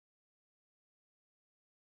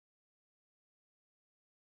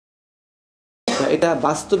এটা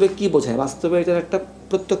বাস্তবে কি বোঝায়? বাস্তবে এটার একটা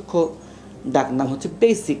প্রত্যক্ষ ডাক নাম হচ্ছে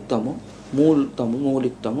বেসিকতম,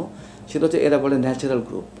 মৌলিকতম, সেটা হচ্ছে এরা বলে ন্যাচারাল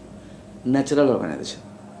গ্রুপ, ন্যাচারাল অর্গানাইজেশন।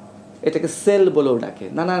 এটাকে সেল বলেও ডাকে,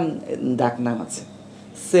 নানান ডাক নাম আছে।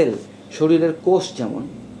 সেল, শরীরের কোষ, যেমন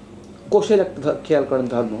কোষের একটা খেয়াল করেন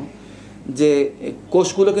ধর্ম, যে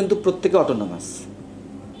কোষগুলো কিন্তু প্রত্যেকে অটোনমাস,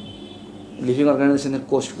 লিভিং অর্গানাইজেশনের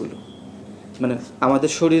কোষগুলো, মানে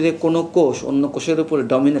আমাদের শরীরে কোনো কোষ অন্য কোষের উপরে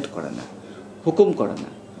ডমিনেট করে না, হুকুম করে না,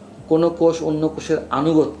 কোনো কোষ অন্য কোষের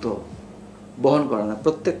আনুগত্য বহন করে না।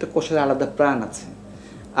 প্রত্যেকটা কোষের আলাদা প্রাণ আছে,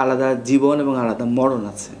 আলাদা জীবন এবং আলাদা মরণ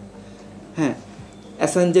আছে। হ্যাঁ,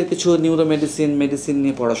 অ্যাসাঞ্জের কিছু মেডিসিন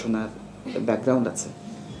নিয়ে পড়াশোনার ব্যাকগ্রাউন্ড আছে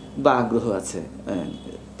বা আগ্রহ আছে।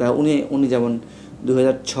 তা উনি যেমন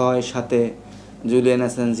 2006-07 জুলিয়ান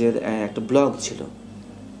অ্যাসাঞ্জের একটা ব্লগ ছিল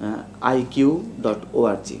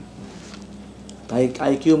IQ.org।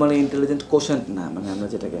 IQ মানে ইন্টেলিজেন্ট কোশ্চেন্ট না, মানে আমরা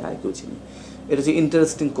যেটাকে IQ চিনি, এটা হচ্ছে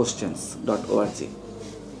ইন্টারেস্টিং কোশ্চেন্স.org।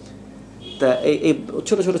 তা এই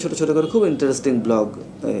ছোটো করে খুব ইন্টারেস্টিং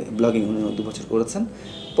ব্লগিং উনি 2 বছর করেছেন,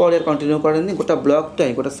 পরে আর কন্টিনিউ করেননি। গোটা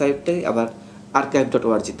ব্লগটাই, গোটা সাইটটাই আবার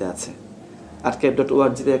archive.org-তে আছে।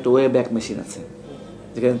 archive.org-তে একটা ওয়ে ব্যাক মেশিন আছে,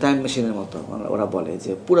 যেখানে টাইম মেশিনের মতো ওরা বলে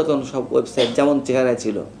যে পুরাতন সব ওয়েবসাইট যেমন চেহারায়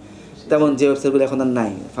ছিল তেমন যে ওয়েবসাইটগুলো এখন আর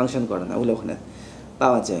নাই, ফাংশন করে না, ওগুলো ওখানে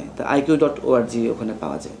পাওয়া যায়। তা IQ.org ওখানে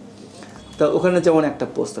পাওয়া যায়। তা ওখানে যেমন একটা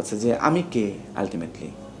পোস্ট আছে যে আমি কে আলটিমেটলি,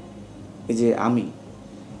 এই যে আমি,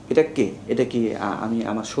 এটা কে? এটা কি আমি?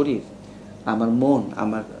 আমার শরীর, আমার মন,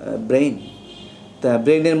 আমার ব্রেইন। তা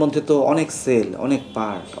ব্রেইনের মধ্যে তো অনেক সেল, অনেক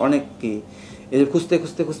পার্ট, অনেক কি, এই যে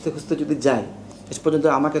খুঁজতে যদি যাই শেষ পর্যন্ত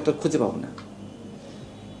আমাকে তো খুঁজে পাবো না।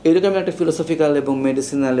 এরকম একটা ফিলোসফিক্যাল এবং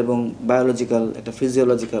মেডিসিনাল এবং বায়োলজিক্যাল, একটা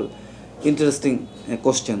ফিজিওলজিক্যাল ইন্টারেস্টিং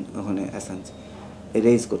কোশ্চেন ওখানে অ্যাসাঞ্জ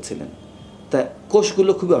রেইজ করছিলেন। তা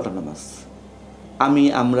কোষগুলো খুবই অটোনমাস,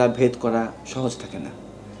 আমরা ভেদ করা সহজ থাকে না।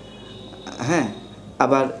 হ্যাঁ,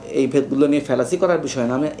 আবার এই ভেদগুলো নিয়ে ফ্যালাসি করার বিষয়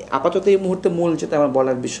না। আমি আপাতত এই মুহূর্তে মূল যেটা আমার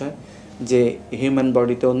বলার বিষয়, যে হিউম্যান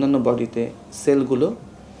বডিতে, অন্যান্য বডিতে সেলগুলো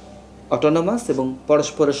অটোনমাস এবং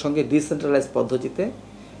পরস্পরের সঙ্গে ডিসেন্ট্রালাইজ পদ্ধতিতে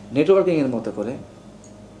নেটওয়ার্কিংয়ের মতো করে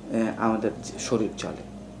আমাদের শরীর চলে।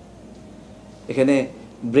 এখানে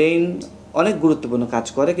ব্রেইন অনেক গুরুত্বপূর্ণ কাজ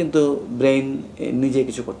করে, কিন্তু ব্রেইন নিজে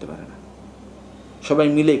কিছু করতে পারে না, সবাই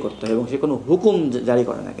মিলেই করতে হয়, এবং সে কোনো হুকুম জারি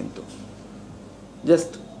করে না, কিন্তু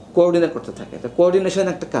জাস্ট কোঅর্ডিনেট করতে থাকে। তা কোঅর্ডিনেশন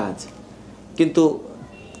একটা কাজ, কিন্তু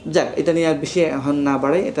যাক, এটা নিয়ে আর বেশি এখন না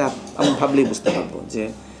বাড়াই। এটা আমি ভাবলেই বুঝতে পারবো যে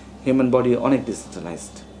হিউম্যান বডি অনেক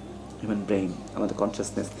ডিসেন্ট্রালাইজড, হিউম্যান ব্রেইন, আমাদের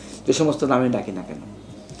কনসিয়াসনেস, যে সমস্ত নামে ডাকি না কেন।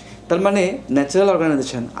 তার মানে ন্যাচারাল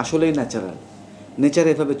অর্গানাইজেশন আসলেই ন্যাচারাল, নেচার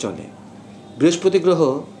এভাবে চলে। বৃহস্পতি গ্রহ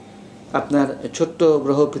আপনার ছোট্ট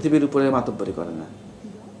গ্রহ পৃথিবীর উপরে মাতব্বরি করে না।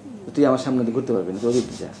 তুই আমার সামনে দিয়ে ঘুরতে পারবি না, তুই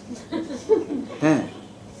যা। হ্যাঁ,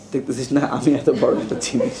 দেখতেছিস না আমি এত বড় একটা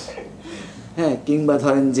জিনিস। হ্যাঁ, কিংবা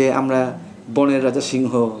ধরেন যে আমরা বনের রাজা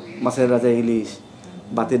সিংহ, মাছের রাজা ইলিশ,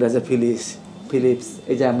 বাতির রাজা ফিলিপস,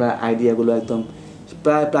 এই যে আমরা আইডিয়াগুলো একদম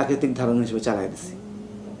প্রায় প্রাকৃতিক ধারণা হিসেবে চালাই দিছি,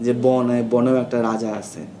 যে বনেও একটা রাজা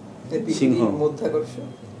আছে, সিংহ।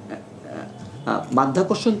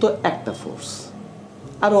 মাধ্যাকর্ষণ তো একটা ফোর্স,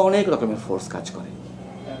 আরও অনেক রকমের ফোর্স কাজ করে,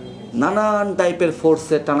 নানান টাইপের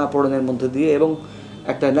ফোর্সের টানাপোড়েনের মধ্যে দিয়ে, এবং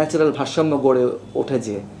একটা ন্যাচারাল ভারসাম্য গড়ে ওঠে,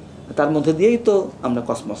 যে তার মধ্যে দিয়েই তো আমরা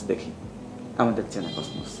কসমস দেখি, আমাদের চেনা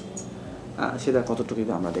কসমস। সেটা কতটুকু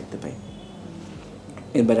আমরা দেখতে পাই,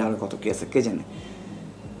 এবারে আরও কত কী আছে কে জানে।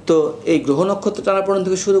 তো এই গ্রহ নক্ষত্র টানাপোড়েন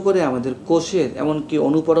থেকে শুরু করে আমাদের কোষের, এমনকি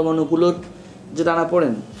অণুপরমাণুগুলোর যে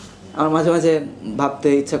টানাপোড়েন, আমার মাঝে মাঝে ভাবতে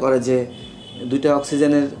ইচ্ছা করে যে 2টা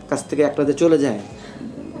অক্সিজেনের কাছ থেকে একটা যে চলে যায়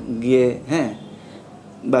গিয়ে, হ্যাঁ,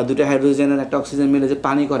 বা 2টা হাইড্রোজেনের একটা অক্সিজেন মিলে যে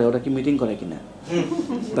পানি করে, ওটা কি মিটিং করে কিনা,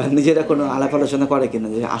 বা নিজেরা কোনো আলাপ আলোচনা করে কিনা,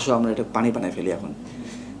 যে আসো আমরা এটা পানি বানায় ফেলি এখন।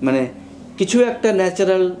 মানে কিছু একটা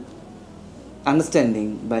ন্যাচারাল আন্ডারস্ট্যান্ডিং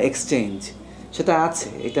বা এক্সচেঞ্জ সেটা আছে।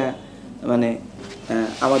 এটা মানে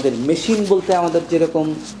আমাদের মেশিন বলতে আমাদের যেরকম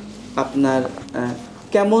আপনার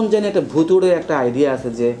কেমন যেন একটা ভুতুড়ে একটা আইডিয়া আছে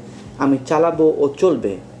যে আমি চালাবো ও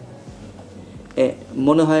চলবে,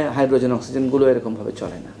 মনে হয় হাইড্রোজেন অক্সিজেনগুলো এরকমভাবে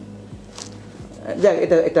চলে না। যাক,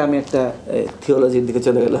 এটা আমি একটা থিওলজির দিকে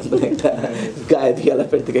চলে গেলাম, মানে একটা গায়েবী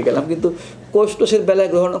আলাপের দিকে গেলাম। কিন্তু কোষটোষের বেলায়,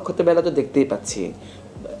 গ্রহ নক্ষত্রের বেলা তো দেখতেই পাচ্ছি,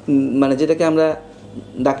 মানে যেটাকে আমরা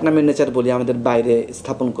ডাকনামের নেচার বলি আমাদের বাইরে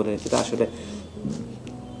স্থাপন করে, যেটা আসলে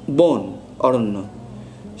বন, অরণ্য,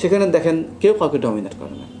 সেখানে দেখেন কেউ কাউকে ডমিনেট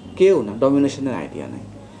করে না, কেউ না, ডমিনেশনের আইডিয়া নেই।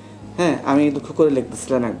 হ্যাঁ, আমি দুঃখ করে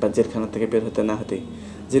লিখতেছিলাম একবার জেলখানা থেকে বের হতে না হতেই,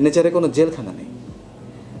 যে নেচারে কোনো জেলখানা নেই,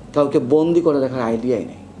 কাউকে বন্দি করে রাখার আইডিয়াই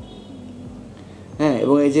নেই। হ্যাঁ,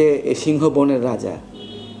 এবং এই যে সিংহ বনের রাজা,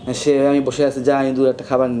 সে আমি বসে আছি, যা ইঁদুর একটা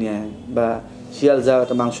খাবার নিয়ে আয়, বা শিয়াল যাও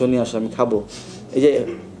একটা মাংস নিয়ে আসো আমি খাবো, এই যে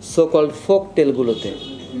সো কল্ড ফোক টেলগুলোতে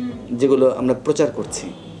যেগুলো আমরা প্রচার করছি,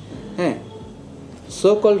 হ্যাঁ,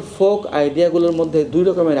 সো কল্ড ফোক আইডিয়াগুলোর মধ্যে দুই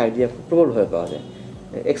রকমের আইডিয়া খুব প্রবলভাবে পাওয়া যায়।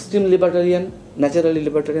 এক্সট্রিম লিবার্টারিয়ান, ন্যাচারালি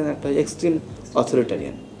লিবার্টারিয়ান, একটা এক্সট্রিম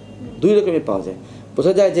অথরিটারিয়ান, দুই রকমই পাওয়া যায়।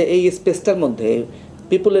 বোঝা যায় যে এই স্পেসটার মধ্যে,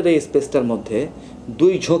 পিপলের এই স্পেসটার মধ্যে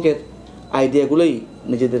দুই ঝোঁকের আইডিয়াগুলোই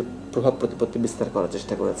নিজেদের প্রভাব প্রতিপত্তি বিস্তার করার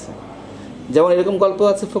চেষ্টা করেছে। যেমন এরকম গল্প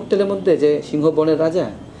আছে ফোকটেলের মধ্যে যে সিংহ বনের রাজা,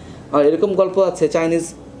 আর এরকম গল্প আছে চাইনিজ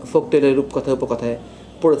ফোকটেলের রূপকথায় উপকথায়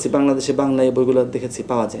পড়েছি, বাংলাদেশে বাংলা এই বইগুলো দেখেছি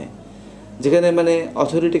পাওয়া যায়, যেখানে মানে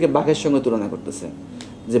অথরিটিকে বাঘের সঙ্গে তুলনা করতেছে,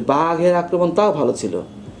 যে বাঘের আক্রমণ তাও ভালো ছিল,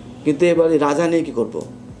 কিন্তু এবারে রাজা নিয়ে কী করবো,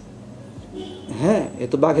 হ্যাঁ এ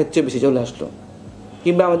তো বাঘের চেয়ে বেশি চলে আসলো।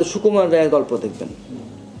 কিংবা আমাদের সুকুমার রায়ের গল্প দেখবেন,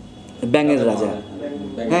 ব্যাঙের রাজা,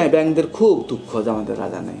 হ্যাঁ ব্যাঙদের খুব দুঃখ যে আমাদের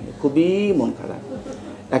রাজা নেই, খুবই মন খারাপ।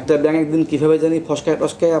 একটা ব্যাঙ একদিন কীভাবে জানি ফসকায়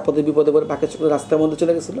টসকায় আপদে বিপদে করে পাকে চুপড়ে রাস্তার মধ্যে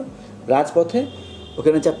চলে গেছিলো রাজপথে,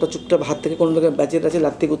 ওখানে চাপটা চুপটা হাত থেকে কোনো লোকের বাঁচিয়ে টাচিয়ে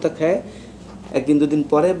লাত্তি কুত্তা খায়, একদিন দুদিন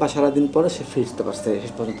পরে বা সারাদিন পরে সে ফিরতে পারছে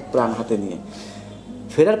শেষ পর্যন্ত প্রাণ হাতে নিয়ে।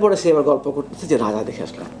 ফেরার পরে সে এবার গল্প করতেছে যে রাজা দেখে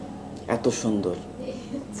আসলাম, এত সুন্দর,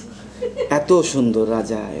 এত সুন্দর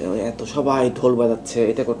রাজা, এত সবাই ঢোল বাজাচ্ছে,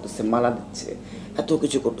 এটা করতেছে, মালা দিচ্ছে, এত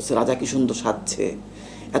কিছু করতেছে, রাজা কি সুন্দর সাজছে,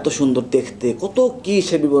 এত সুন্দর দেখতে, কত কি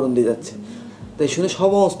সে বিবরণ দিয়ে যাচ্ছে। তাই শুনে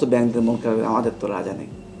সমস্ত ব্যাঙদের মন খারাপ, আমাদের তো রাজা নেই,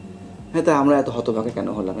 হ্যাঁ তাই আমরা এত হতভাগে কেন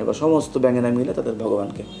হলাম। এবার সমস্ত ব্যাঙেরা মিলে তাদের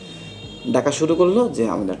ভগবানকে ডাকা শুরু করলো যে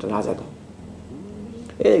আমাদের একটা রাজা দাও।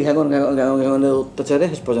 এই ঘ্যাগনের অত্যাচারে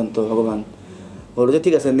শেষ পর্যন্ত ভগবান বললো যে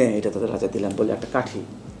ঠিক আছে নে, এটা তাদের রাজা দিলাম বলে একটা কাঠি,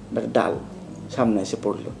 একটা ডাল সামনে এসে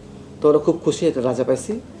পড়লো। তো ওরা খুব খুশি, এটা রাজা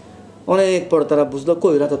পাইছি। অনেক পরে তারা বুঝলো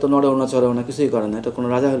কই রাজা তো নড়েও না চড়েও না, কিছুই করে না, এটা কোনো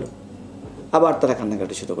রাজা হলো। আবার তারা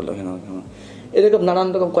কান্নাকাটি শুরু করলো, এরকম নানান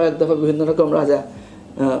রকম কয়েক দফা বিভিন্ন রকম রাজা,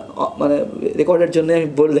 মানে রেকর্ডের জন্য আমি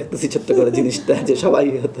বলে রাখতেছি ছোট্ট করে জিনিসটা, যে সবাই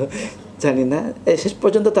হতো জানি না। শেষ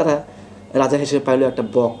পর্যন্ত তারা রাজা হিসেবে পাইলো একটা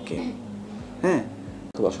বককে, হ্যাঁ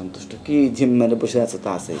খুব অসন্তুষ্ট, কি ঝিম মেরে বসে আছে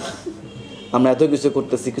তা আছে, আমরা এত কিছু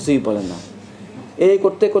করতেছি কিছুই বলে না। এই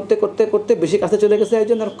করতে করতে করতে করতে বেশি কাছে চলে গেছে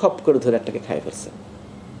একজন, আর খপ করে ধরে একটাকে খাই ফেলছে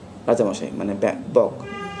রাজামশাই, মানে বক।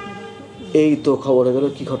 এই তো খবর হয়ে গেল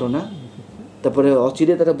কী ঘটনা। তারপরে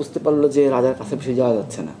অচিরে তারা বুঝতে পারলো যে রাজার কাছে বেশি যাওয়া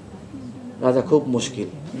যাচ্ছে না, রাজা খুব মুশকিল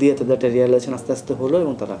দিয়ে তাদের একটা রিয়ালাইজেশন আস্তে আস্তে হলো,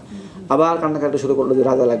 এবং তারা আবার কান্নাকাটি শুরু করলো যে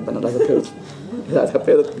রাজা লাগবে না, রাজা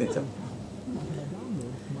ফেরত নিয়ে যাও।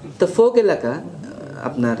 তো ফোক এলাকা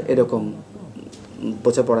আপনার এরকম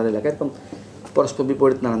বোঝাপড়ার এলাকা, এবং পরস্পর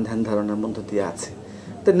বিপরীত নানান ধ্যান ধারণার মধ্য দিয়ে আছে।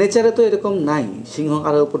 তো নেচারে তো এরকম নাই, সিংহ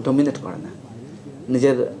কারোর উপর ডমিনেট করে না,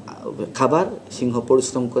 নিজের খাবার সিংহ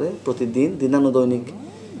পরিশ্রম করে প্রতিদিন দিনানুদৈনিক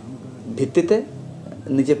ভিত্তিতে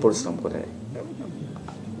নিজে পরিশ্রম করে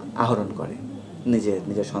আহরণ করে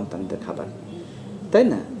নিজের সন্তানদের খাবার, তাই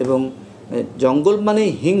না? এবং জঙ্গল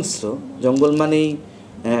মানেই হিংস্র, জঙ্গল মানেই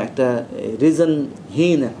একটা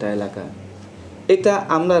রিজনহীন একটা এলাকা, এটা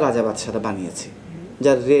আমরা রাজা বাদশারা বানিয়েছি,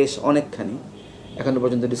 যার রেশ অনেকখানি এখনো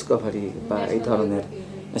পর্যন্ত ডিসকভারি বা এই ধরনের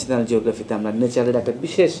ন্যাশনাল জিওগ্রাফিতে আমরা নেচারের একটা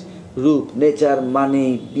বিশেষ রূপ, নেচার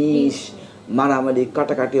মানেই বিষ, মারামারি,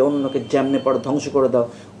 কাটাকাটি, অন্যকে জ্যামনে পড়ে ধ্বংস করে দাও,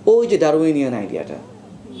 ওই যে ডারউইনিয়ান আইডিয়াটা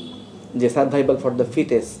যে সার্ভাইভাল ফর দ্য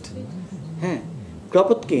ফিটেস্ট। হ্যাঁ,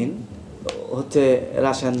 ক্রপটকিন হচ্ছে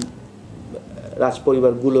রাজ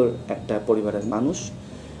পরিবারগুলোর একটা পরিবারের মানুষ,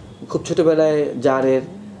 খুব ছোটোবেলায় জারের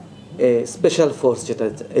স্পেশাল ফোর্স, যেটা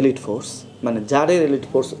এলিট ফোর্স, মানে জারের এলিট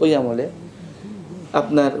ফোর্স ওই আমলে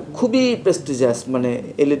আপনার খুবই প্রেস্টিজিয়াস, মানে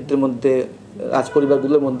এলিটদের মধ্যে রাজ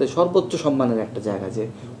পরিবারগুলোর মধ্যে সর্বোচ্চ সম্মানের একটা জায়গা, যে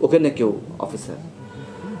ওখানে কেউ অফিসার।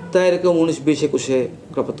 তাই এরকম 19-20-21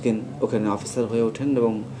 ক্রপটকিন ওখানে অফিসার হয়ে ওঠেন,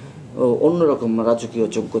 এবং অন্যরকম রাজকীয়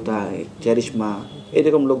যোগ্যতা, চ্যারিশমা,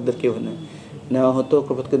 এরকম লোকদেরকে ওখানে নেওয়া হতো।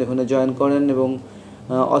 ক্রপটকিন ওখানে জয়েন করেন এবং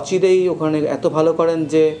অচিরেই ওখানে এত ভালো করেন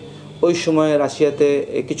যে ওই সময় রাশিয়াতে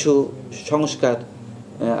কিছু সংস্কার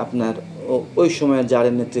আপনার ওই সময়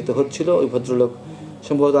জারের নেতৃত্বে হচ্ছিল। ওই ভদ্রলোক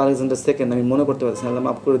সম্ভবত আলেকজান্ডার সেকেন্ড, আমি মনে করতে পারছি না,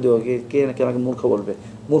 মাফ করে দিও, কে নাকি আমাকে মূর্খ বলবে,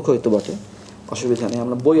 মূর্খ হইতো বটে, অসুবিধা নেই,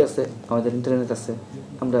 আমরা বই আছে, আমাদের ইন্টারনেট আছে,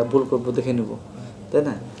 আমরা ভুল করবো দেখে নেব, তাই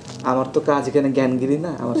না? আমার তো কাজ এখানে জ্ঞানগিরি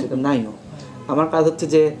না, আমার সেটা নাইও। আমার কাজ হচ্ছে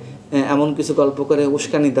যে এমন কিছু গল্প করে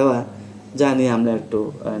উস্কানি দেওয়া, যা নিয়ে আমরা একটু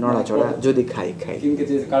নড়াচড়া যদি খাই,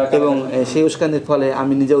 এবং সেই উস্কানির ফলে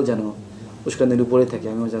আমি নিজেও যেন উস্কানির উপরে থাকি,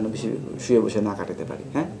 আমিও যেন বেশি শুয়ে বসে না কাটাতে পারি।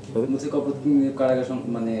 হ্যাঁ,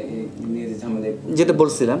 যেটা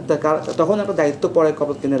বলছিলাম, তখন একটা দায়িত্ব পড়ে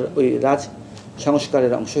ক্রপটকিনের ওই রাজ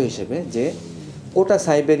সংস্কারের অংশ হিসেবে, যে ওটা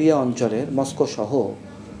সাইবেরিয়া অঞ্চলের মস্কো সহ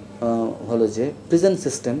হলো যে প্রিজন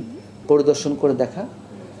সিস্টেম পরিদর্শন করে দেখা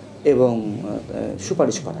এবং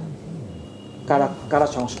সুপারিশ করা, কারা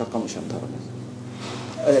সংস্কার কমিশন ধরনের।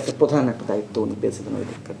 একটা প্রধান একটা দায়িত্ব উনি পেয়েছিলেন ওই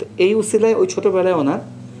দিকটা। তো এই উসিলায় ওই ছোটোবেলায় ওনার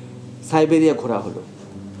সাইবেরিয়া ঘোরা হলো।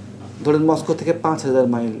 ধরেন মস্কো থেকে 5,000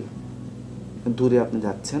 মাইল দূরে আপনি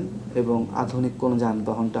যাচ্ছেন এবং আধুনিক কোনো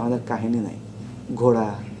যানবাহনটা আমাদের কাহিনী নাই, ঘোড়া,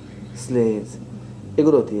 স্লেজ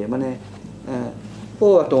এগুলো দিয়ে, মানে ও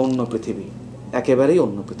একটা অন্য পৃথিবী, একেবারেই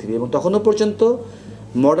অন্য পৃথিবী। এবং তখনও পর্যন্ত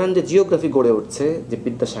মডার্ন যে জিওগ্রাফি গড়ে উঠছে, যে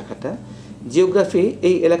বিদ্যাশাখাটা, জিওগ্রাফি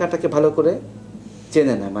এই এলাকাটাকে ভালো করে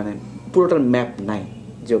চেনে না, মানে পুরোটার ম্যাপ নাই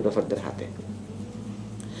জিওগ্রাফারদের হাতে।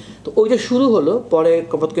 তো ওই যে শুরু হলো, পরে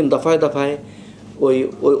কপতকিন দফায় দফায় ওই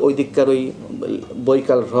ওই ওই দিককার ওই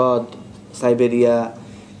বৈকাল হ্রদ, সাইবেরিয়া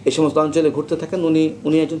এই সমস্ত অঞ্চলে ঘুরতে থাকেন।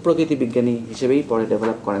 উনি একজন প্রকৃতি বিজ্ঞানী হিসেবেই পরে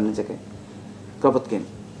ডেভেলপ করেন নিজেকে ক্রপতকিন।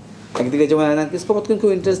 একদিকে যেমন অ্যানার্কিস্ট, ক্রপতকিন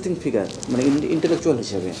খুব ইন্টারেস্টিং ফিগার, মানে ইন্টেলেকচুয়াল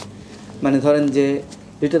হিসেবে। মানে ধরেন যে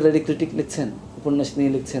লিটারারি ক্রিটিক লিখছেন, উপন্যাস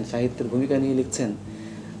নিয়ে লিখছেন, সাহিত্যের ভূমিকা নিয়ে লিখছেন,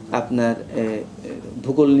 আপনার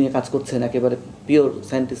ভূগোল নিয়ে কাজ করছেন, একেবারে পিওর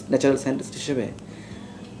সায়েন্টিস্ট, ন্যাচারাল সায়েন্টিস্ট হিসেবে,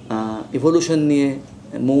 ইভলিউশন নিয়ে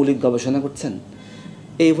মৌলিক গবেষণা করছেন।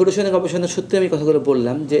 এই ইভলিউশনের গবেষণার সূত্রে আমি কথাগুলো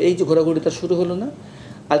বললাম যে এই যে ঘোরাঘুরিটা শুরু হলো না,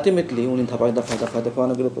 আলটিমেটলি উনি দফায় দফায় দফায় দফায়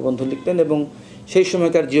অনেকগুলো প্রবন্ধ লিখতেন এবং সেই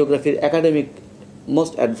সময়কার জিওগ্রাফির একাডেমিক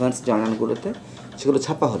মোস্ট অ্যাডভান্স জার্নালগুলোতে সেগুলো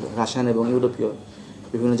ছাপা হলো, রাশিয়ান এবং ইউরোপীয়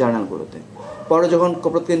বিভিন্ন জার্নালগুলোতে। পরে যখন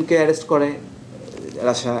ক্রপতকিনকে অ্যারেস্ট করে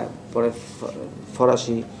রাশিয়া, পরে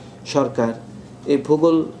ফরাসি সরকার, এই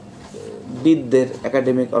ভূগোলবিদদের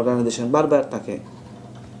একাডেমিক অর্গানাইজেশন বারবার তাকে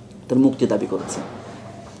তার মুক্তি দাবি করেছে,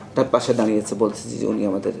 তার পাশে দাঁড়িয়েছে, বলছে যে উনি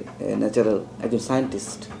আমাদের ন্যাচারাল একজন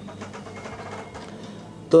সায়েন্টিস্ট।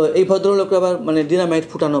 তো এই ভদ্রলোক আবার মানে ডিনামাইট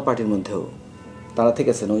ফুটানো পার্টির মধ্যেও তারা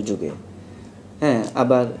থেকেছেন ওই যুগে। হ্যাঁ,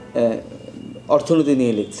 আবার অর্থনীতি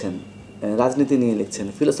নিয়ে লিখছেন, রাজনীতি নিয়ে লিখছেন,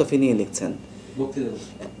 ফিলোসফি নিয়ে লিখছেন,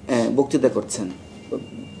 বক্তৃতা করছেন।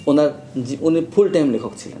 উনি ফুল টাইম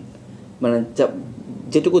লেখক ছিলেন, মানে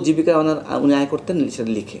যেটুকু জীবিকা উনি আয় করতেন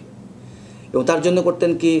সেটা লিখে। এবং তার জন্য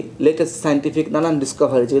করতেন কি, লেটেস্ট সায়েন্টিফিক নানান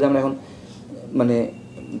ডিসকভারি, যেগুলো আমরা এখন মানে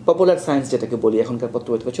পপুলার সায়েন্স যেটাকে বলি এখনকার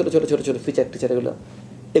পত্রপত্রিকা, ছোটো ছোটো ছোটো ছোটো ফিচার টিচার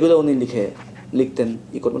এগুলো উনি লিখতেন,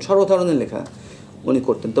 করতেন, সর্বধরনের লেখা উনি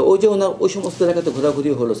করতেন। তো ওই যে ওনার ওই সমস্ত জায়গাতে ঘোরাঘুরি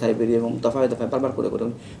হলো সাইবেরিয়া এবং দফায় দফায় বারবার করে করে,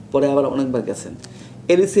 পরে আবার অনেকবার গেছেন।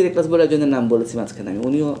 এলিসি রেকলাস বলে একজনের নাম বলেছি মাঝখানে আমি,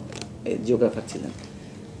 উনিও জিওগ্রাফার ছিলেন,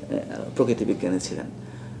 প্রকৃতি বিজ্ঞানী ছিলেন।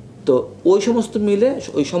 তো ওই সমস্ত মিলে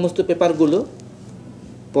ওই সমস্ত পেপারগুলো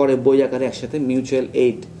পরে বই আকারে একসাথে mutual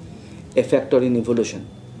aid, A factor in evolution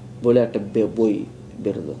বলে একটা বই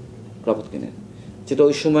বেরোলো ক্রপতকিনের, যেটা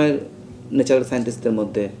ওই সময়ের ন্যাচারাল সায়েন্টিস্টদের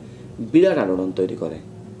মধ্যে বিরাট আলোড়ন তৈরি করে।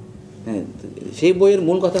 হ্যাঁ, সেই বইয়ের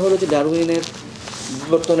মূল কথা হলো যে ডারউইনের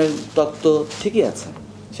বিবর্তনের তত্ত্ব ঠিকই আছে,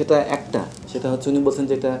 সেটা হচ্ছে উনি বলছেন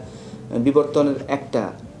যে এটা বিবর্তনের একটা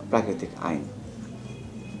প্রাকৃতিক আইন,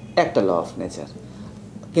 একটা ল অফ নেচার,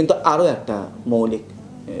 কিন্তু আরও একটা মৌলিক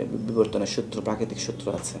বিবর্তনের সূত্র, প্রাকৃতিক সূত্র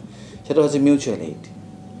আছে, সেটা হচ্ছে মিউচুয়াল এইড।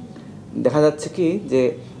 দেখা যাচ্ছে কি যে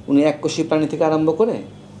উনি এককোষী প্রাণী থেকে আরম্ভ করে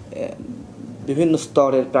বিভিন্ন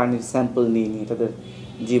স্তরের প্রাণীর স্যাম্পল নিয়ে তাদের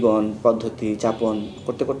জীবন পদ্ধতি যাপন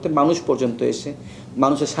করতে করতে মানুষ পর্যন্ত এসে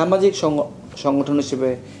মানুষের সামাজিক সংগঠন হিসেবে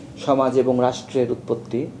সমাজ এবং রাষ্ট্রের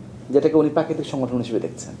উৎপত্তি, যেটাকে উনি প্রাকৃতিক সংগঠন হিসেবে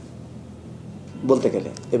দেখছেন বলতে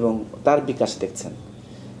গেলে, এবং তার বিকাশ দেখছেন।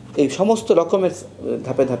 এই সমস্ত রকমের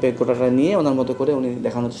ধাপে ধাপে গোটাটা নিয়ে ওনার মতো করে উনি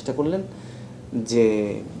দেখানোর চেষ্টা করলেন যে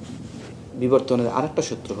বিবর্তনের আরেকটা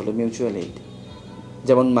সূত্র হলো মিউচুয়াল এইড।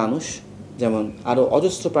 যেমন মানুষ, যেমন আরও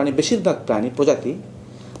অজস্র প্রাণী, বেশিরভাগ প্রাণী প্রজাতি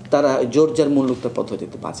তারা জোরজার মূলযুক্ত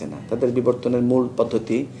পদ্ধতিতে বাঁচে না, তাদের বিবর্তনের মূল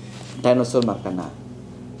পদ্ধতি ডাইনোসর মার্কা না।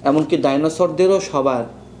 এমনকি ডাইনোসরদেরও সবার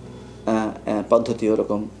পদ্ধতি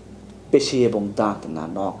ওরকম পেশি এবং দাঁত না,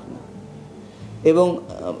 নখ না। এবং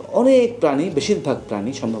অনেক প্রাণী, বেশিরভাগ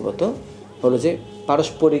প্রাণী সম্ভবত হলো যে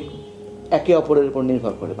পারস্পরিক একে অপরের উপর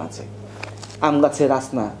নির্ভর করে বাঁচে। আম গাছে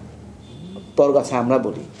রাসনা, পর গাছে আমরা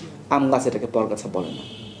বলি, আম গাছ এটাকে পর গাছে বলে না।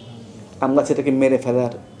 আম গাছ এটাকে মেরে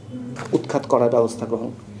ফেলার, উৎখাত করার ব্যবস্থা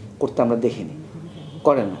গ্রহণ করতে আমরা দেখিনি,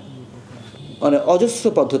 করে না। মানে অজস্র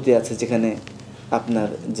পদ্ধতি আছে যেখানে আপনার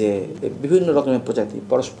যে বিভিন্ন রকমের প্রজাতি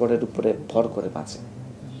পরস্পরের উপরে ভর করে বাঁচে,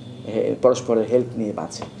 পরস্পরের হেল্প নিয়ে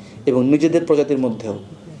বাঁচে, এবং নিজেদের প্রজাতির মধ্যেও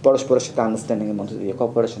পরস্পরের সাথে আন্ডারস্ট্যান্ডিংয়ের মধ্যে দিয়ে,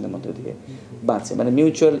 কোঅপারেশনের মধ্যে দিয়ে বাঁচে। মানে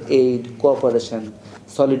মিউচুয়াল এইড, কোঅপারেশন,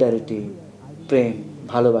 সলিডারিটি, প্রেম,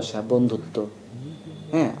 ভালোবাসা, বন্ধুত্ব,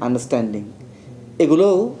 হ্যাঁ, আন্ডারস্ট্যান্ডিং,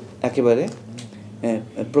 এগুলোও একেবারে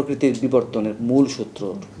প্রকৃতির বিবর্তনের মূল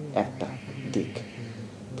সূত্রর একটা দিক।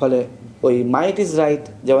 ফলে ওই মাইট ইজ রাইট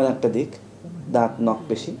যেমন একটা দিক, দাঁত নখ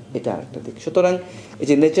পেশি এটা আরেকটা দিক। সুতরাং এই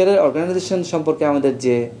যে নেচারের অর্গানাইজেশন সম্পর্কে আমাদের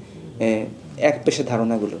যে এক পেশে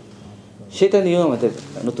ধারণাগুলো, সেটা নিয়েও আমাদের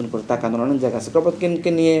নতুন করে তাকানোর অনেক জায়গা আছে।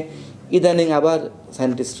 ক্রপতকিনকে নিয়ে ইদানিং আবার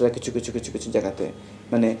সায়েন্টিস্টরা কিছু জায়গাতে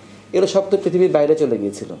মানে এগুলো সব তো পৃথিবীর বাইরে চলে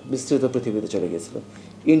গিয়েছিল, বিস্তৃত পৃথিবীতে চলে গিয়েছিল।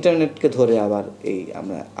 ইন্টারনেটকে ধরে আবার এই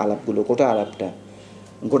আমরা আলাপগুলো, গোটা আলাপটা,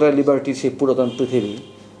 গোটা লিবার্টির সেই পুরাতন পৃথিবী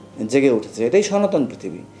জেগে উঠেছে। এটাই সনাতন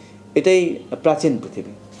পৃথিবী, এটাই প্রাচীন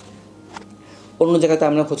পৃথিবী। অন্য জায়গাতে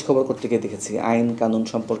আমরা খোঁজখবর করতে গিয়ে দেখেছি আইন কানুন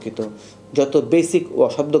সম্পর্কিত যত বেসিক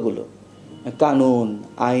শব্দগুলো, কানুন,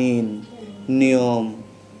 আইন, নিয়ম,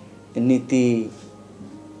 নীতি,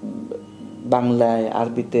 বাংলায়,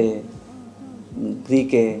 আরবিতে,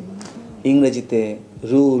 গ্রিকে, ইংরেজিতে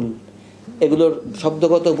রুল, এগুলোর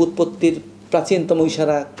শব্দগত উৎপত্তির প্রাচীনতম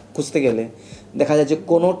ইশারা খুঁজতে গেলে দেখা যায় যে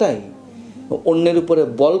কোনোটাই অন্যের উপরে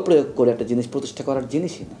বল প্রয়োগ করে একটা জিনিস প্রতিষ্ঠা করার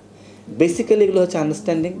জিনিসই না। বেসিক্যালি এগুলো হচ্ছে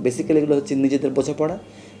আন্ডারস্ট্যান্ডিং, বেসিক্যালি এগুলো হচ্ছে নিজেদের বোঝাপড়া,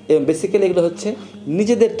 এবং বেসিক্যালি এগুলো হচ্ছে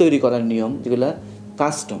নিজেদের তৈরি করার নিয়ম, যেগুলো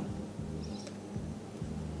কাস্টম,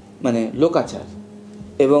 মানে লোকাচার।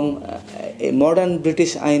 এবং মডার্ন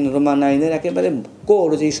ব্রিটিশ আইন, রোমান আইনের একেবারে কোর,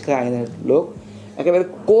 যে ইস্করা আইনের লোক একেবারে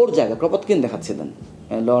কোর জায়গা কৃপৎকিন দেখাচ্ছিলেন।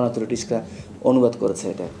 ল অ্যান্ড অথরিটি ইস্করা অনুবাদ করেছে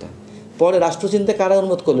এটা একটা। পরে রাষ্ট্রচিন্তা কারা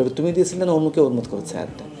অনুবাদ করলো, তুমি দিয়েছিলেন, অন্যকে অনুবাদ করেছে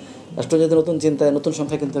একটা। রাষ্ট্রচিন্তা নতুন চিন্তায় নতুন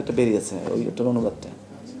সংখ্যা কিন্তু একটা বেরিয়েছে ওইটার অনুবাদটা।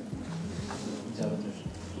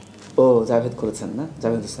 ও জাভেদ করেছেন না,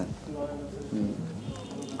 জাভেদ হোসেন,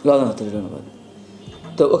 ল অ্যান্ড অথরিটির অনুবাদ।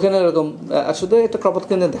 তো ওখানে এরকম শুধু এটা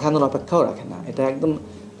কৃপৎকিনে দেখানোর অপেক্ষাও রাখে না, এটা একদম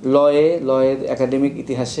লয়ের একাডেমিক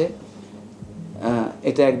ইতিহাসে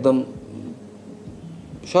এটা একদম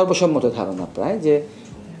সর্বসম্মত ধারণা প্রায়, যে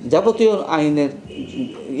যাবতীয় আইনের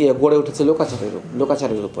গড়ে উঠেছে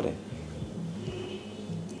লোকাচারের উপরে।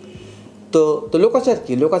 তো লোকাচার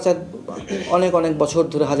কি? লোকাচার অনেক অনেক বছর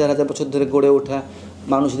ধরে, হাজার হাজার বছর ধরে গড়ে ওঠা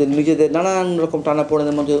মানুষদের নিজেদের নানান রকম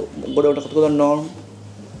টানাপোড়েনের মধ্যে গড়ে ওঠা কতগুলো নর্ম।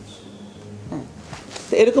 হ্যাঁ,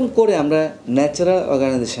 তো এরকম করে আমরা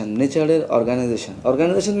নেচারের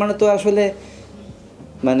অর্গানাইজেশন মানে তো আসলে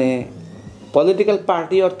মানে পলিটিক্যাল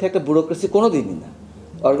পার্টি অর্থে একটা ব্যুরোক্রেসি কোনো দিনই না।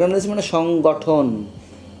 অর্গানাইজেশন মানে সংগঠন,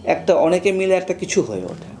 একটা অনেকে মিলে একটা কিছু হয়ে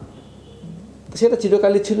ওঠে। সেটা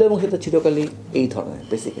চিরকালই ছিল এবং সেটা চিরকালই এই ধরনের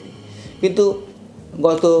বেসিক্যালি। কিন্তু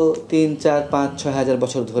গত 3, 4, 5, 6 হাজার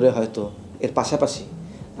বছর ধরে হয়তো এর পাশাপাশি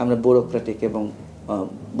আমরা ব্যুরোক্রেটিক এবং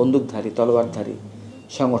বন্দুকধারী, তলোয়ারধারী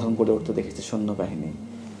সংগঠন গড়ে উঠতে দেখেছি। সৈন্যবাহিনী,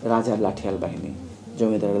 রাজার লাঠিয়াল বাহিনী,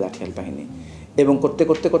 জমিদারের লাঠিয়াল বাহিনী, এবং করতে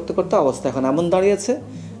করতে করতে করতে অবস্থা এখন এমন দাঁড়িয়েছে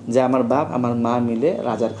যে আমার বাপ আমার মা মিলে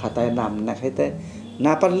রাজার খাতায় নাম না খাইতে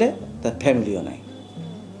না পারলে তার ফ্যামিলিও নাই।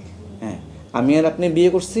 হ্যাঁ, আমি আর আপনি বিয়ে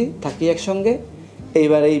করছি, থাকি একসঙ্গে,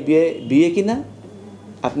 এইবার এই বিয়ে কিনা,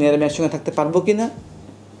 আপনি আর আমি একসঙ্গে থাকতে পারবো কি না,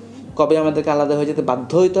 কবে আমাদেরকে আলাদা হয়ে যেতে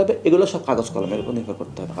বাধ্য হইতে হবে, এগুলো সব কাগজ কলমের উপর নির্ভর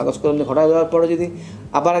করতে হবে। কাগজ কলম দিয়ে ঘটায় দেওয়ার পরে যদি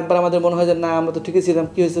আবার একবার আমাদের মনে হয় যে না আমরা তো ঠিকই ছিলাম,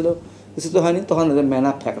 কী হয়েছিল, কিছু তো হয়নি, তখন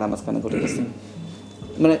ম্যানা ফ্যাকড়া মাঝখানে ঘটে গেছে।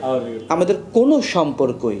 মানে আমাদের কোনো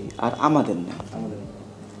সম্পর্কই আর আমাদের নেই।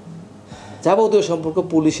 যাবতীয় সম্পর্ক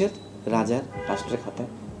পুলিশের, রাজার, রাষ্ট্রের খাতায়,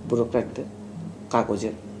 ব্যুরোক্র্যাটদের,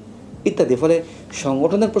 কাগজের ইত্যাদি। ফলে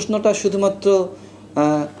সংগঠনের প্রশ্নটা শুধুমাত্র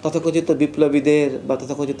তথাকথিত বিপ্লবীদের বা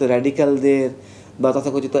তথাকথিত র্যাডিক্যালদের বা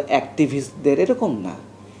তথাকথিত অ্যাক্টিভিস্টদের এরকম না।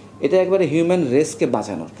 এটা একবারে হিউম্যান রেসকে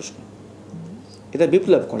বাঁচানোর প্রশ্ন, এটা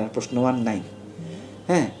বিপ্লব করার প্রশ্ন আর নাই।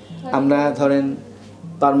 হ্যাঁ, আমরা ধরেন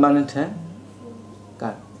পার্মানেন্ট, হ্যাঁ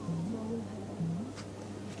কার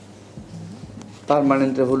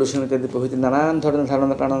পার্মানেন্ট রেভলিউশন ইত্যাদি প্রভৃতি নানান ধরনের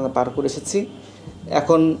ধারণা পার করে এসেছি।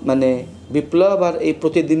 এখন মানে বিপ্লব আর এই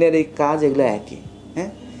প্রতিদিনের এই কাজ এগুলো একই।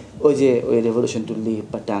 হ্যাঁ, ওই রেভলিউশন টু লিভ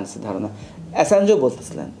বা ডান্স ধারণা। অ্যাসাঞ্জও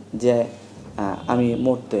বলতেছিলেন যে আমি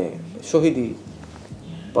মরতে শহীদি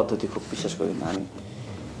পদ্ধতি খুব বিশ্বাস করি না। আমি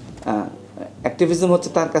অ্যাক্টিভিজম হচ্ছে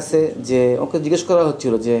তার কাছে যে ওকে জিজ্ঞেস করা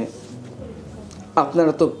হচ্ছিল যে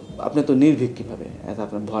আপনি তো নির্ভীক কীভাবে, এত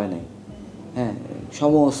আপনার ভয় নেই? হ্যাঁ,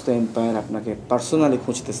 সমস্ত এম্পায়ার আপনাকে পার্সোনালি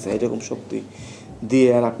খুঁজতেছে, এরকম শক্তি দিয়ে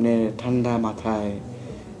আর আপনি ঠান্ডা মাথায়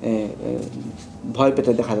ভয়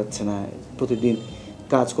পেতে দেখা যাচ্ছে না, প্রতিদিন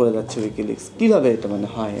কাজ করে যাচ্ছে উইকিলিক্স, কীভাবে এটা মানে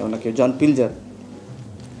হয়? ওনাকে জন পিলজার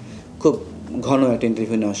খুব ঘন একটা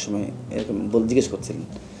ইন্টারভিউ নেওয়ার সময় এরকম জিজ্ঞেস করছিলেন।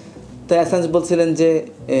 তো অ্যাসাঞ্জ বলছিলেন যে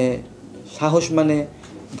সাহস মানে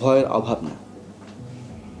ভয়ের অভাব না,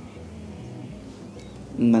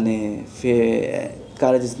 মানে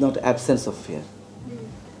courage is not absence of fear.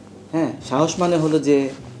 হ্যাঁ, সাহস মানে হলো যে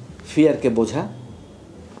ফিয়ারকে বোঝা,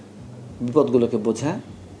 বিপদগুলোকে বোঝা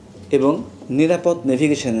এবং নিরাপদ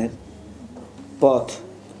নেভিগেশনের পথ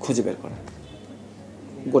খুঁজে বের করা,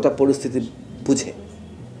 গোটা পরিস্থিতি বুঝে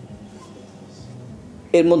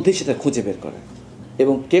এর মধ্যেই সেটা খুঁজে বের করা,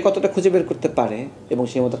 এবং কে কতটা খুঁজে বের করতে পারে এবং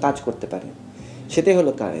সেই মতো কাজ করতে পারে, সেটাই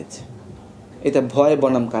হলো কারেজ। এটা ভয়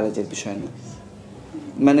বনাম কারেজের বিষয় না।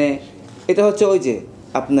 মানে এটা হচ্ছে ওই যে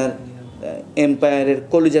আপনার এম্পায়ারের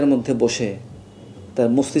কলিজার মধ্যে বসে, তার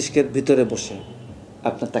মস্তিষ্কের ভিতরে বসে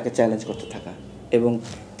আপনার তাকে চ্যালেঞ্জ করতে থাকা, এবং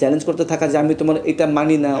চ্যালেঞ্জ করতে থাকা যে আমি তোমার এটা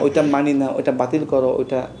মানি না, ওইটা মানি না, ওইটা বাতিল করো,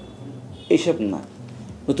 ওইটা এইসব না।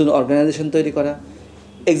 নতুন অর্গানাইজেশন তৈরি করা,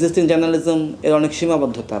 এক্সিস্টিং জার্নালিজম এর অনেক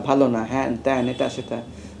সীমাবদ্ধতা, ভালো না, হ্যান ত্যান এটা সেটা।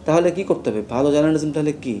 তাহলে কি করতে হবে? ভালো জার্নালিজম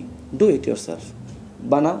তাহলে কি? ডু ইট ইয়োর সেলফ,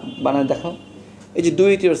 বানায় দেখাও। এই যে ডু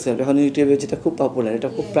ইট ইয়োর সেলফ এখন ইউটিউবে যেটা খুব পপুলার, এটা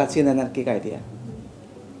খুব প্রাচীন অ্যানার্কিক আইডিয়া,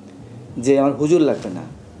 যে আমার হুজুর লাগবে না,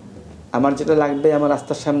 আমার যেটা লাগবে আমার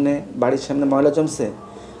রাস্তার সামনে, বাড়ির সামনে ময়লা জমছে,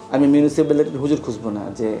 আমি মিউনিসিপ্যালিটির হুজুর খুঁজবো না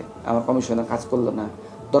যে আমার কমিশনার কাজ করলো না,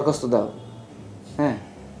 দরখাস্ত দাও। হ্যাঁ,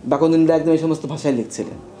 বাকনদিনরা একদম এই সমস্ত ভাষায়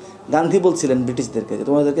লিখছিলেন। গান্ধী বলছিলেন ব্রিটিশদেরকে যে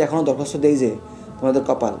তোমাদেরকে এখনও দরখাস্ত দেই, যে তোমাদের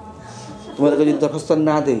কপাল, তোমাদেরকে যদি দরখাস্ত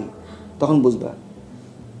না দেই তখন বুঝবা।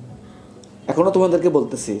 এখনও তোমাদেরকে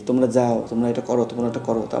বলতেছি তোমরা যাও, তোমরা এটা করো, তোমরা এটা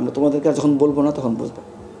করো, তো আমরা তোমাদেরকে যখন বলবো না তখন বুঝবা।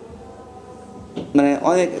 মানে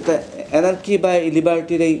অনেক একটা অ্যানার্কি বা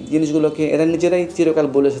লিবার্টির এই জিনিসগুলোকে এরা নিজেরাই চিরকাল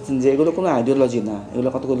বলে এসেছেন যে এগুলো কোনো আইডিওলজি না, এগুলো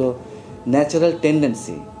কতগুলো ন্যাচারাল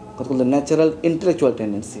টেন্ডেন্সি, কতগুলো ন্যাচারাল ইন্টেলেকচুয়াল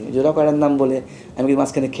টেন্ডেন্সি। যে রকারের নাম বলে আমি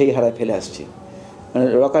মাঝখানে খেয়ে হারায় ফেলে আসছি। মানে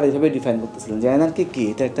রকার এইভাবে ডিফাইন করতেছিলেন যে অ্যানার্কি কী,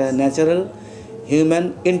 এটা একটা ন্যাচারাল হিউম্যান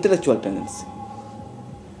ইন্টেলেকচুয়াল টেন্ডেন্সি।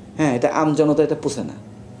 হ্যাঁ, এটা আমজনতা এটা পোষে না,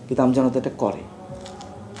 কিন্তু আমজনতা এটা করে,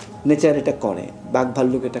 নেচার এটা করে, বাঘ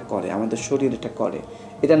ভাল্লুক এটা করে, আমাদের শরীর এটা করে।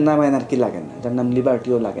 এটার নাম অ্যানার্কি লাগে না, এটার নাম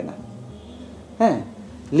লিবার্টিও লাগে না। হ্যাঁ,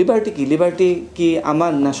 লিবার্টি কি? লিবার্টি কি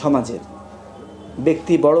আমার না সমাজের?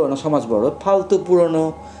 ব্যক্তি বড় না সমাজ বড়? ফালতু পুরনো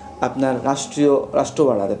আপনার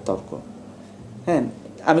রাষ্ট্রবাড়াদের তর্ক। হ্যাঁ,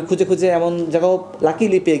 আমি খুঁজে খুঁজে এমন জায়গাও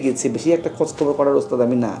লাকিলি পেয়ে গিয়েছি, বেশি একটা খোঁজখবর করার ওস্তাদ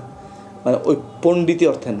আমি না, মানে ওই পণ্ডিতি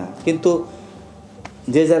অর্থে না, কিন্তু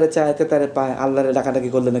যে যারা চায় তারে পায়, আল্লাহরে ডাকাডাকি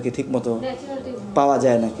করলে নাকি ঠিক মতো পাওয়া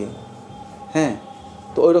যায় নাকি। হ্যাঁ,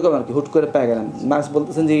 তো ওই রকম আর কি, হুট করে পেয়ে গেলাম। মার্কস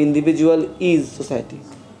বলতেছেন যে ইন্ডিভিজুয়াল ইজ সোসাইটি।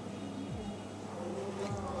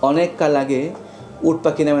 অনেক কাল আগে উট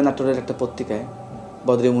পাখি নামে নাটোরের একটা পত্রিকায়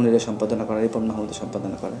বদরি মুনিরের সম্পাদনা করা, রিপন মাহমুদের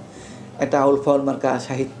সম্পাদনা করা একটা আউল ফাউল মার্কা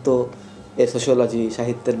সাহিত্য, এর সোশিওলজি,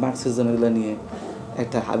 সাহিত্যের মার্কসিজম এগুলো নিয়ে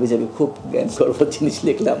একটা হাবিজাবি খুব জ্ঞান গর্ব জিনিস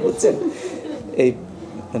লিখলাম, বুঝছেন। এই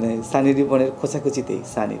মানে সানি রিপনের খোঁচাখুচিতেই,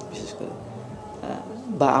 সানি বিশেষ করে,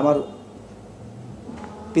 বা আমার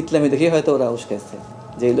পিতলামি দেখেই হয়তো ওরা উস্কাইছে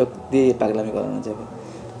যে এই লোক দিয়ে পাগলামি করানো যাবে।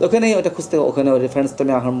 তো ওখানেই ওটা খুঁজতে, ওখানে রেফারেন্স তো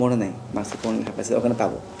আমি আমার মনে নেই, মার্কসের কোন লেখা পাইছে, ওখানে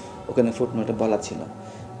পাবো। ওখানে ফুটনোটে বলা ছিল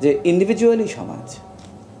যে ইন্ডিভিজুয়ালি সমাজ।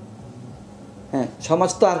 হ্যাঁ,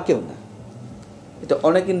 সমাজ তো আর কেউ না, এটা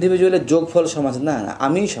অনেক ইন্ডিভিজুয়ালের যোগফল সমাজ না, না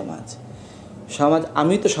আমিই সমাজ। সমাজ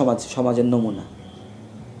আমি তো সমাজের নমুনা,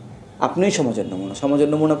 আপনিই সমাজের নমুনা। সমাজের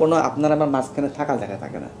নমুনা কোনো আপনার আমার মাঝখানে থাকা দেখা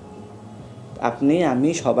থাকে না। আপনি আমি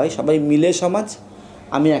সবাই মিলে সমাজ,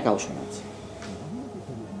 আমি একাও সমাজ।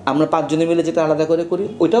 আমরা পাঁচজনে মিলে যেটা আলাদা করে করি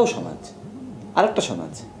ওইটাও সমাজ, আরেকটা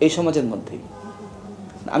সমাজ এই সমাজের মধ্যেই।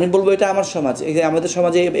 আমি বলবো এটা আমার সমাজ, এই যে আমাদের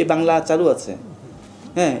সমাজে এই বাংলা চালু আছে।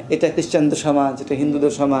 হ্যাঁ, এটা খ্রিস্টানদের সমাজ, এটা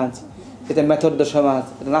হিন্দুদের সমাজ, এটা মেথরদের সমাজ,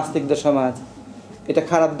 এটা নাস্তিকদের সমাজ, এটা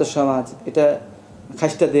খারাপদের সমাজ, এটা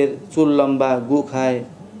খাস্টাদের চুল লম্বা, গু খায়।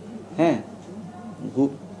 হ্যাঁ, গু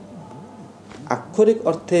আক্ষরিক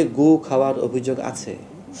অর্থে গু খাওয়ার অভিযোগ আছে।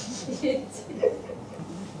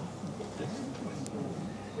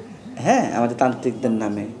 হ্যাঁ, আমাদের তান্ত্রিকদের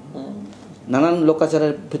নামে নানান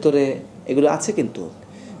লোকাচারের ভিতরে এগুলো আছে, কিন্তু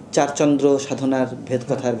চারচন্দ্র সাধনার ভেদ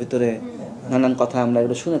কথার ভিতরে নানান কথা আমরা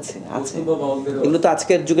এগুলো শুনেছি, আছে। এগুলো তো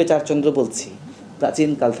আজকের যুগে চারচন্দ্র বলছি,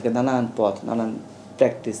 প্রাচীনকাল থেকে নানান পথ, নানান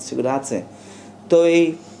প্র্যাকটিস সেগুলো আছে। তো এই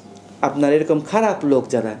আপনার এরকম খারাপ লোক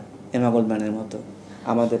যারা এমা গোল্ডম্যানের মতো,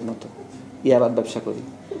 আমাদের মতো ইয়াবার ব্যবসা করি,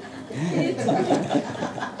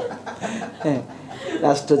 হ্যাঁ,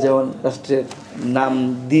 রাষ্ট্র যেমন রাষ্ট্রের নাম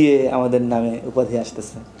দিয়ে আমাদের নামে উপাধি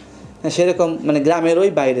আসতেছে, হ্যাঁ, সেরকম মানে গ্রামের ওই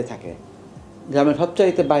বাইরে থাকে, গ্রামের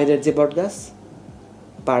সবচাইতে বাইরের যে বটগাছ,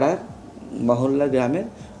 পাড়ার মহল্লা গ্রামের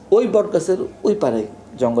ওই বটগাছের ওই পাড়ায়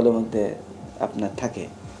জঙ্গলের মধ্যে আপনার থাকে,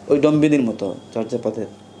 ওই ডম্বিনীর মতো, চর্যাপদের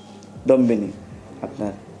ডম্বিনী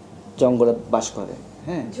আপনার জঙ্গলে বাস করে।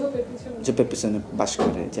 হ্যাঁ, ঝোপের পিছনে বাস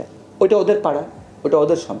করে, যা ওইটা ওদের পাড়া, ওটা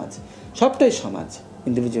ওদের সমাজ, সবটাই সমাজ,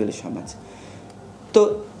 ইন্ডিভিজুয়ালি সমাজ। তো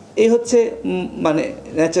এই হচ্ছে মানে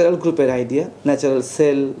ন্যাচারাল গ্রুপের আইডিয়া, ন্যাচারাল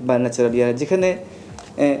সেল বা ন্যাচারাল ইয়ার, যেখানে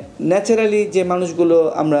ন্যাচারালি যে মানুষগুলো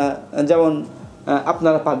আমরা, যেমন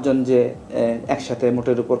আপনারা পাঁচজন যে একসাথে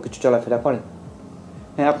মোটের উপর কিছু চলাফেরা করেন,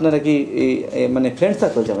 হ্যাঁ, আপনারা কি মানে ফ্রেন্ড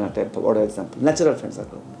সার্কেল, যেমন একটা বড় এক্সাম্পল, ন্যাচারাল ফ্রেন্ড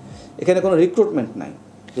সার্কেল। এখানে কোনো রিক্রুটমেন্ট নাই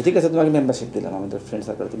যে ঠিক আছে তোমাকে মেম্বারশিপ দিলাম আমাদের ফ্রেন্ড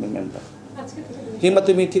সার্কেল, তুমি মেম্বার, কিংবা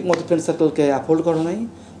তুমি ঠিক মতো ফ্রেন্ড সার্কেলকে অ্যাফোর্ড করো নাই,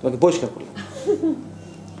 তোমাকে বহিষ্কার করলাম।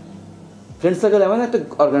 ফ্রেন্ড সার্কেল এমন একটা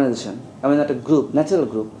অর্গানাইজেশন, এমন একটা গ্রুপ, ন্যাচারাল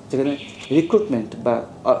গ্রুপ, যেখানে রিক্রুটমেন্ট বা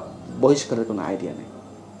বহিষ্কারের কোনো আইডিয়া নেই,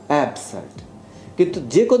 অ্যাবসার্ড। কিন্তু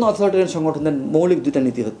যে কোনো অথরিটেরিয়ান সংগঠনের মৌলিক দুইটা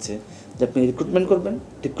নীতি হচ্ছে যে আপনি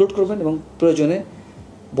রিক্রুট করবেন এবং প্রয়োজনে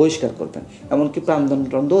বহিষ্কার করবেন, এমনকি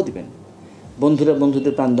প্রাণদণ্ডও দিবেন।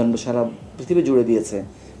 বন্ধুদের প্রাণদণ্ড সারা পৃথিবী জুড়ে দিয়েছে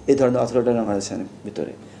এই ধরনের অথরিটারিয়ান অর্গানাইজেশনের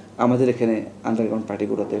ভিতরে। আমাদের এখানে আন্ডারগ্রাউন্ড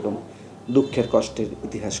পার্টিগুলোতে এরকম দুঃখের কষ্টের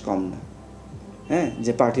ইতিহাস কম না। হ্যাঁ,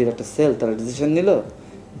 যে পার্টির একটা সেল তারা ডিসিশন নিল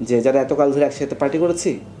যে যারা এতকাল ধরে একসাথে পার্টি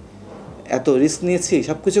করেছি, এত রিস্ক নিয়েছি,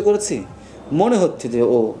 সব কিছু করেছি, মনে হচ্ছে যে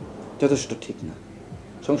ও যথেষ্ট ঠিক না,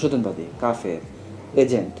 সংশোধনবাদী, কাফের,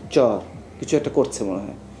 এজেন্ট, চর, কিছু একটা করছে মনে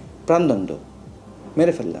হয়, প্রাণদণ্ড,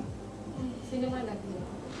 মেরে ফেললাম।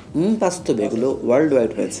 বাস্তবে এগুলো ওয়ার্ল্ড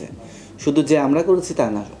ওয়াইড হয়েছে। শুধু যে আমরা করেছি তা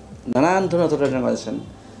না, নানান ধরনের অথরিটারিয়ান অর্গানাইজেশন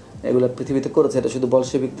এগুলো পৃথিবীতে করেছে। এটা শুধু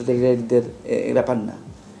বলশেভিকদের ব্যাপার না,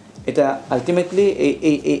 এটা আলটিমেটলি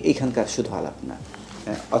এইখানকার শুধু আলাপ না।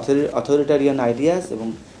 অথরিটারিয়ান আইডিয়াস এবং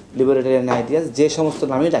লিবারেটারিয়ান আইডিয়াস যে সমস্ত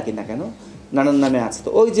নামেই ডাকি না কেন, নানান নামে আছে। তো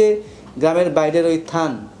ওই যে গ্রামের বাইরের ওই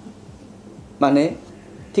থান, মানে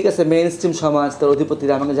ঠিক আছে, মেইন স্ট্রিম সমাজ, তার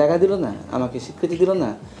অধিপতিরা আমাকে জায়গা দিল না, আমাকে স্বীকৃতি দিল না,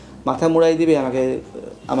 মাথা মুড়াই দিবে, আমাকে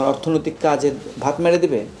আমার অর্থনৈতিক কাজের ভাত মেরে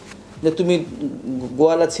দিবে, যে তুমি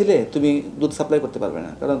গোয়ালা ছিলে, তুমি দুধ সাপ্লাই করতে পারবে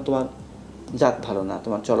না, কারণ তোমার জাত ভালো না,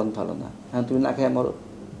 তোমার চলন ভালো না, হ্যাঁ তুমি না খেয়ে মরো,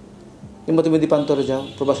 কিংবা তুমি দ্বীপান্তরে যাও,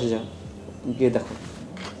 প্রবাসে যাও, গিয়ে দেখো।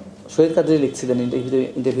 শহীদ কাদরি লিখছিলেন,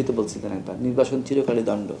 ইন্টারভিউতে বলছিলেন একবার, নির্বাসন চিরকালই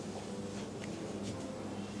দণ্ড।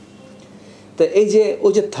 তো এই যে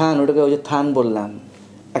ওই যে থান, ওটাকে ওই যে থান বললাম,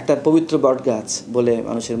 একটা পবিত্র বট গাছ বলে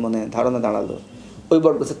মানুষের মনে ধারণা দাঁড়ালো। ওই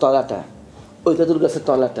বট গাছের তলাটা, ওই তেঁতুল গাছের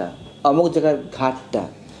তলাটা, অমুক জায়গার ঘাটটা,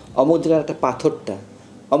 অমুক জায়গার একটা পাথরটা,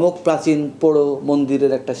 অমুক প্রাচীন পোড়ো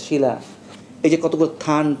মন্দিরের একটা শিলা, এই যে কতগুলো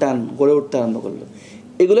থান টান গড়ে উঠতে আরম্ভ করলো,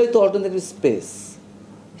 এগুলোই তো alternative space,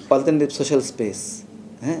 alternative social space.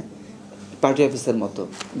 হ্যাঁ, পার্টি অফিসের মতো,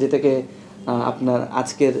 যেটাকে আপনার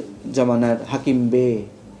আজকের জমানার হাকিম বে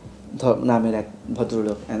নামের এক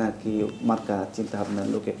ভদ্রলোক, এনার্কি মার্কা চিন্তাভাবনার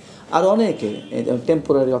লোকে, আর অনেকে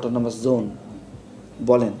টেম্পোরারি অটোনমাস জোন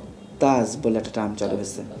বলেন, তাজ বলে একটা টার্ম চালু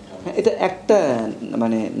হয়েছে। হ্যাঁ, এটা একটা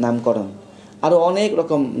মানে নামকরণ, আরও অনেক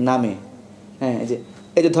রকম নামে। হ্যাঁ,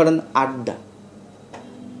 এই যে ধরেন আড্ডা,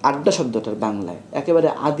 আড্ডা শব্দটার বাংলায় একেবারে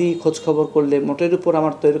আদি খোঁজ খবর করলে মোটের উপর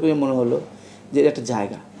আমার তো এরকমই মনে হলো যে একটা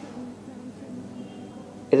জায়গা,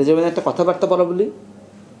 এটা যেমন একটা কথাবার্তা বলা বলি,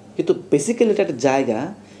 কিন্তু বেসিক্যালি এটা একটা জায়গা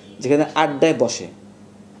যেখানে আড্ডায় বসে।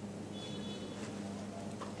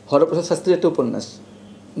 হরপ্রসাদ শাস্ত্রীর একটা উপন্যাস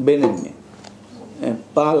বেনেমে,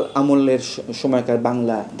 পাল আমলের সময়কার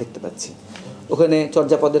বাংলা দেখতে পাচ্ছি, ওখানে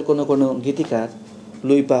চর্যাপদের কোনো গীতিকার,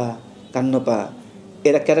 লুইপা, কান্নপা,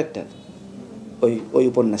 এরা ক্যারেক্টার ওই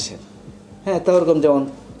উপন্যাসের। হ্যাঁ, তা ওরকম যেমন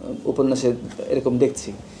উপন্যাসের এরকম দেখছি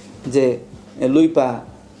যে লুইপা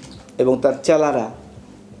এবং তার চেলারা,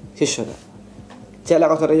 শিষ্যরা, চেলা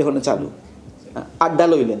কথাটাই যখন চালু, আড্ডা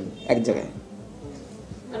লইলেন এক জায়গায়,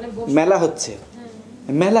 মেলা হচ্ছে।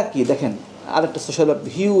 মেলা কি দেখেন, আর একটা সোশ্যাল,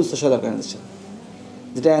 হিউজ সোশ্যাল অর্গানাইজেশন,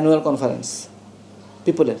 যেটা অ্যানুয়াল কনফারেন্স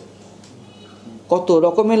পিপলের, কত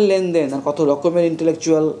রকমের লেনদেন আর কত রকমের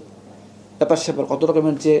ইন্টেলেকচুয়াল ব্যাপার স্যাপার, কত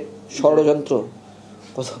রকমের যে ষড়যন্ত্র,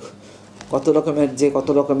 কত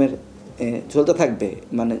রকমের চলতে থাকবে,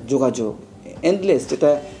 মানে যোগাযোগ এন্ডলেস,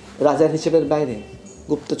 যেটা রাজার হিসেবের বাইরে।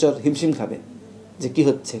 গুপ্তচর হিমশিম খাবে যে কি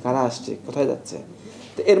হচ্ছে, কারা আসছে, কোথায় যাচ্ছে।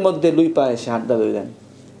 তো এর মধ্যে লুইপা এসে আড্ডা লইলেন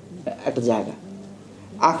একটা জায়গা,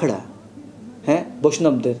 আখড়া। হ্যাঁ,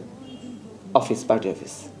 বৈষ্ণবদের অফিস, পার্টি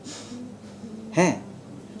অফিস। হ্যাঁ,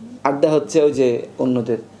 আড্ডা হচ্ছে ওই যে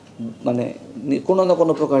অন্যদের, মানে কোনো না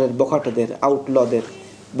কোনো প্রকারের বখাটেদের, আউটলদের,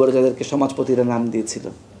 বলে যাদেরকে সমাজপতিরা নাম দিয়েছিল,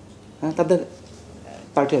 হ্যাঁ, তাদের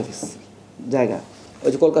পার্টি অফিস জায়গা। ওই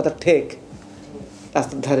যে কলকাতার ঠেক,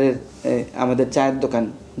 রাস্তার ধারের আমাদের চায়ের দোকান,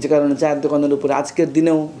 যে কারণে চায়ের দোকানের উপরে আজকের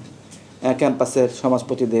দিনেও ক্যাম্পাসের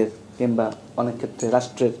সমাজপতিদের কিংবা অনেক ক্ষেত্রে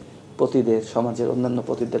রাষ্ট্রের পতিদের, সমাজের অন্যান্য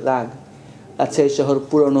পতিদের রাগ। আচ্ছা, এই শহর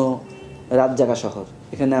পুরনো রাত জাগা শহর,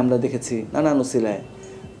 এখানে আমরা দেখেছি নানান উসিলায়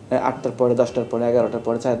 8টার পরে, 10টার পরে, 11টার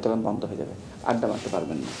পরে চায়ের দোকান বন্ধ হয়ে যাবে, আড্ডা মারতে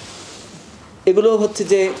পারবেন না। এগুলো হচ্ছে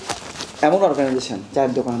যে এমন অর্গানাইজেশন,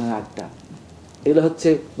 চায়ের দোকানের আড্ডা, এগুলো হচ্ছে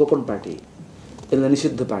গোপন পার্টি, এগুলো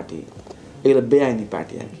নিষিদ্ধ পার্টি, এগুলো বেআইনি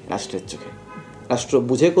পার্টি আর কি রাষ্ট্রের চোখে। রাষ্ট্র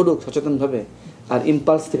বুঝে করুক সচেতনভাবে, আর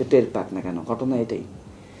ইম্পালস থেকে টের পাক না কেন, ঘটনা এটাই।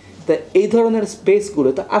 তা এই ধরনের স্পেসগুলো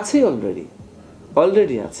তো আছেই,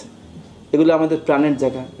 অলরেডি আছে। এগুলো আমাদের প্রাণের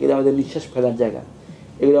জায়গা, এগুলো আমাদের নিঃশ্বাস ফেলার জায়গা,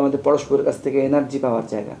 এগুলো আমাদের পরস্পরের কাছ থেকে এনার্জি পাওয়ার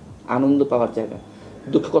জায়গা, আনন্দ পাওয়ার জায়গা,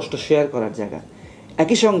 দুঃখ কষ্ট শেয়ার করার জায়গা।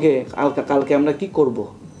 একই সঙ্গে কালকে আমরা কি করব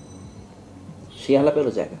সেই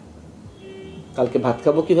আলাপেরও জায়গা। কালকে ভাত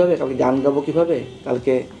খাবো কীভাবে, কালকে গান গাবো কীভাবে,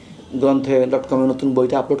 কালকে গ্রন্থে.com-এ নতুন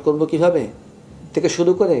বইটা আপলোড করবো কীভাবে থেকে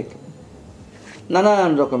শুরু করে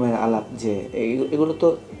নানান রকমের আলাপ, যে এগুলো তো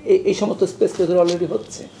এই সমস্ত স্পেস অলরেডি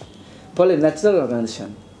হচ্ছে। ফলে natural organisation,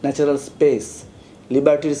 natural space,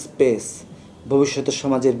 লিবার্টির space, ভবিষ্যতের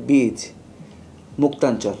সমাজের বীজ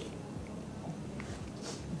মুক্তাঞ্চল,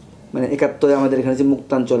 মানে 71 আমাদের এখানে যে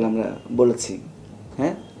মুক্তাঞ্চল আমরা বলেছি,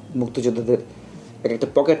 হ্যাঁ, মুক্তিযোদ্ধাদের একটা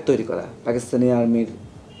পকেট তৈরি করা, পাকিস্তানি আর্মির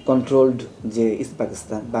কন্ট্রোলড যে ইস্ট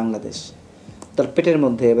পাকিস্তান বাংলাদেশ, তার পেটের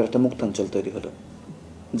মধ্যে এবার একটা মুক্তাঞ্চল তৈরি হলো,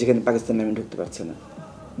 যেখানে পাকিস্তানি আর্মি ঢুকতে পারছে না,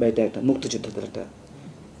 বা এটা একটা মুক্তিযোদ্ধাদের একটা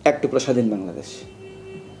এক টুকরো স্বাধীন বাংলাদেশ।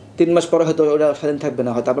 3 মাস পরে হয়তো ওরা স্বাধীন থাকবে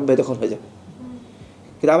না, হয়তো আবার বেদখল হয়ে যাবে,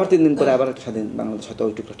 কিন্তু আবার 3 দিন পরে আবার একটা স্বাধীন বাংলাদেশ হয়তো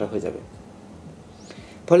ওই টুকরোটা হয়ে যাবে।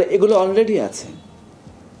 ফলে এগুলো অলরেডি আছে।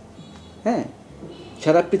 হ্যাঁ,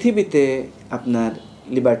 সারা পৃথিবীতে আপনার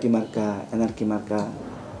লিবার্টি মার্কা, অ্যানার্কি মার্কা,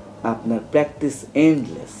 আপনার প্র্যাকটিস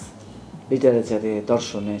এন্ডলেস, লিটারেচারে,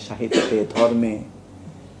 দর্শনে, সাহিত্যে, ধর্মে,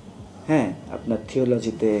 হ্যাঁ, আপনার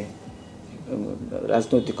থিওলজিতে,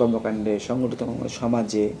 রাজনৈতিক কর্মকাণ্ডে, সংগঠিত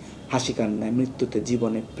সমাজে, হাসি কান্নায়, মৃত্যুতে,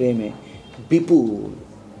 জীবনে, প্রেমে বিপুল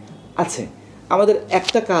আছে। আমাদের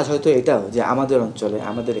একটা কাজ হয়তো এটাও যে আমাদের অঞ্চলে,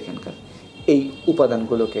 আমাদের এখানকার এই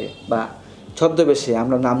উপাদানগুলোকে বা ছদ্মবেশে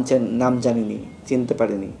আমরা নাম জানিনি, চিনতে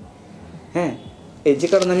পারিনি। হ্যাঁ, এই যে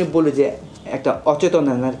কারণে আমি বলি যে একটা অচেতন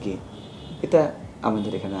অ্যানার্কি এটা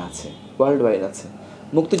আমাদের এখানে আছে, ওয়ার্ল্ড ওয়াইড আছে।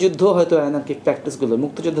 মুক্তিযুদ্ধ হয়তো অ্যানার্কিক প্র্যাকটিসগুলো,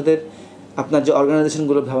 মুক্তিযোদ্ধাদের আপনার যে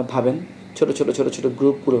অর্গানাইজেশনগুলো ভাবেন, ছোটো ছোটো ছোটো ছোটো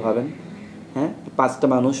গ্রুপগুলো ভাবেন, হ্যাঁ, 5টা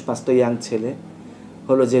মানুষ, 5টা ইয়াং ছেলে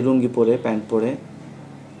হলো যে লুঙ্গি পরে, প্যান্ট পরে,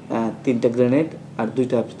 3টা গ্রেনেড আর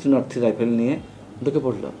 2টা 303 রাইফেল নিয়ে ঢুকে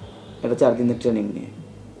পড়লো একটা 4 দিনের ট্রেনিং নিয়ে,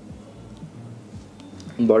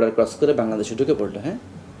 বর্ডার ক্রস করে বাংলাদেশে ঢুকে পড়লো। হ্যাঁ,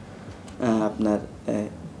 আপনার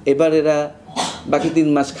এবার এরা বাকি 3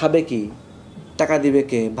 মাস খাবে কি, টাকা দিবে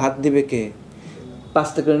কে, ভাত দিবে কে,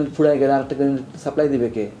 5টা গ্রেনেড ফুরাই গেলে আরেকটা গ্রেনেড সাপ্লাই দিবে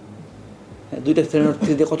কে, 2টা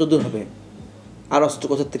 303 দিয়ে কত দূর হবে, আর অস্ত্র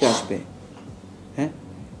কোথার থেকে আসবে, হ্যাঁ,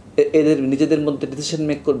 এদের নিজেদের মধ্যে ডিসিশন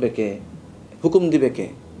মেক করবে কে, হুকুম দিবে কে,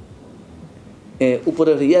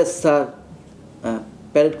 উপরে ইয়াস স্যার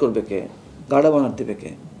প্যারেড করবে কে, গার্ডা বানার দেবে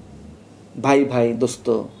কে, ভাই ভাই, দোস্ত,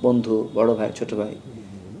 বন্ধু, বড় ভাই, ছোট ভাই,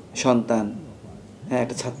 সন্তান, হ্যাঁ,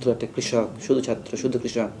 একটা ছাত্র, একটা কৃষক, শুধু ছাত্র, শুধু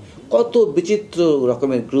কৃষক, কত বিচিত্র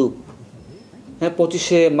রকমের গ্রুপ। হ্যাঁ,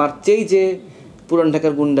 25শে মার্চেই যে পুরান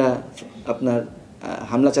ঢাকার গুন্ডা আপনার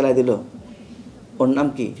হামলা চালায় দিল, ওর নাম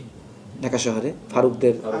কি ঢাকা শহরে,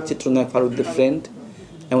 ফারুকদের, চিত্রনায়ক ফারুকদের ফ্রেন্ড,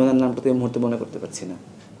 এমন নামটা তো এই মুহূর্তে মনে করতে পারছি না।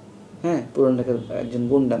 হ্যাঁ, পুরান ঢাকার একজন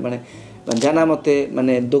গুন্ডা, মানে জানা মতে,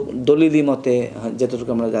 মানে দলিলি মতে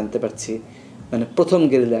যতটুকু আমরা জানতে পারছি, মানে প্রথম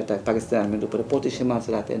গেরিলা অ্যাটাক পাকিস্তান আর্মির উপরে 25শে মার্চ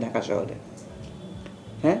রাতে ঢাকা শহরে।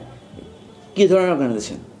 হ্যাঁ, কী ধরনের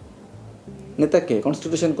অর্গানাইজেশন, নেতাকে,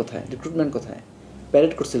 কনস্টিটিউশন কোথায়, রিক্রুটমেন্ট কোথায়,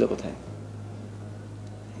 প্যারেড করছিল কোথায়?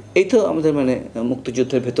 এই তো আমাদের মানে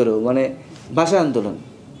মুক্তিযুদ্ধের ভেতরেও মানে ভাষা আন্দোলন,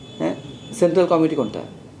 হ্যাঁ, সেন্ট্রাল কমিটি কোনটা,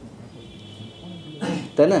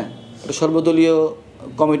 তাই না? একটা সর্বদলীয়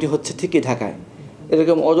কমিটি হচ্ছে ঠিকই ঢাকায়,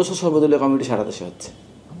 এরকম অজস্র সর্বদলীয় কমিটি সারা দেশে হচ্ছে,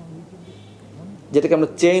 যেটাকে আমরা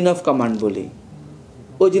চেইন অফ কমান্ড বলি,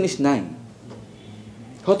 ওই জিনিস নাই।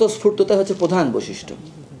 স্বতঃস্ফূর্ততা হচ্ছে প্রধান বৈশিষ্ট্য,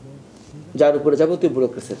 যার উপরে যাবতীয়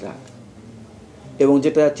ব্যুরোক্রেসির রাগ, এবং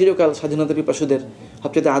যেটা চিরকাল স্বাধীনতা পিপাসুদের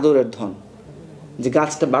সবচেয়ে আদরের ধন, যে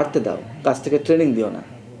গাছটা বাড়তে দাও, গাছ থেকে ট্রেনিং দিও না,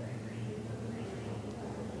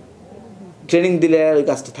 ট্রেনিং দিলে আর ওই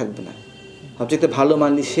গাছটা থাকবে না। সবচেয়ে ভালো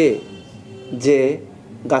মালি সে যে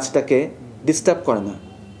গাছটাকে ডিস্টার্ব করে না,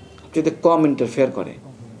 সবচেয়ে কম ইন্টারফেয়ার করে।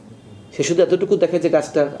 সে শুধু এতটুকু দেখে যে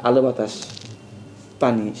গাছটার আলো বাতাস,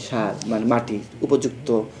 পানি, সার, মানে মাটির উপযুক্ত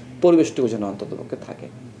পরিবেশটুকু যেন অন্ততপক্ষে থাকে।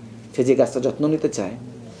 সে যে গাছটা যত্ন নিতে চায়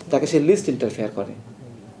তাকে সে লিস্ট ইন্টারফেয়ার করে।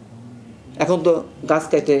 এখন তো গাছ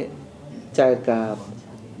কেটে চায়ের কাপ,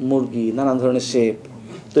 মুরগি, নানান ধরনের শেপ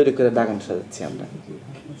তৈরি করে বাগান সাজাচ্ছি আমরা,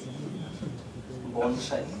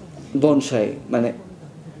 বনসাই, মানে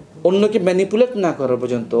অন্যকে ম্যানিপুলেট না করা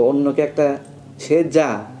পর্যন্ত, অন্যকে একটা সে যা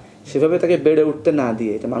সেভাবে তাকে বেড়ে উঠতে না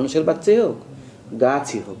দিয়ে, এটা মানুষের বাচ্চাই হোক,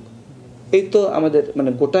 গাছই হোক। এই তো আমাদের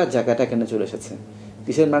মানে গোটা জায়গাটা এখানে চলে এসেছে।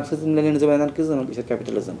 কিসের মার্কসিজম, লেনিনিজম, অ্যানার্কিজম, কিসের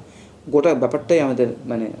ক্যাপিটালিজম, গোটা ব্যাপারটাই আমাদের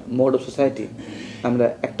মানে মোড অফ সোসাইটি। আমরা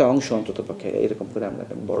একটা অংশ অন্তত পক্ষে এরকম করে আমরা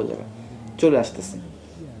একটা বড় জায়গায় চলে আসতেছি।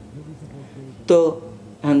 তো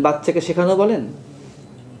এখন বাচ্চাকে শেখানো বলেন,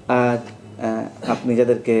 আর আপনি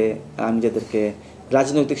যাদেরকে, আমি যাদেরকে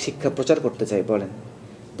রাজনৈতিক শিক্ষা প্রচার করতে চাই বলেন,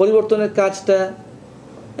 পরিবর্তনের কাজটা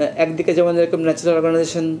একদিকে যেমন এরকম ন্যাচারাল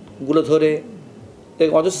অর্গানাইজেশনগুলো ধরে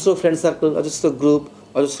অজস্র ফ্রেন্ড সার্কেল, অজস্র গ্রুপ,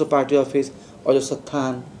 অজস্র পার্টি অফিস, অজস্র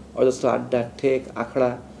থান, অজস্র আড্ডা, ঠেক,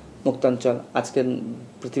 আখড়া, মুক্তাঞ্চল, আজকের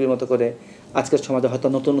পৃথিবীর মতো করে আজকের সমাজে হয়তো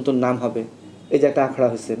নতুন নতুন নাম হবে। এই যে একটা আখড়া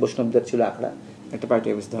হয়েছে, বৈষ্ণবদের ছিল আখড়া, একটা পার্টি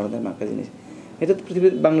অফিস ধরনের মার্কা জিনিস। এটা তো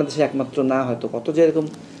পৃথিবীর, বাংলাদেশে একমাত্র না, হয়তো কত যে এরকম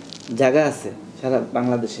জায়গা আছে সারা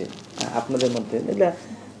বাংলাদেশে, আপনাদের মধ্যে এগুলা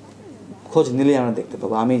খোঁজ নিলেই আমরা দেখতে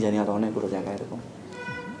পাবো। আমি জানি আরও অনেকগুলো জায়গা এরকম।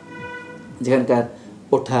 যেখানকার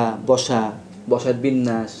ওঠা বসার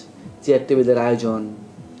বিন্যাস, চেয়ার টেবিলের আয়োজন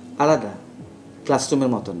আলাদা, ক্লাসরুমের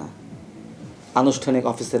মতো না, আনুষ্ঠানিক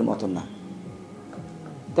অফিসের মতো না,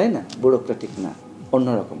 তাই না? ব্যুরোক্রেটিক না,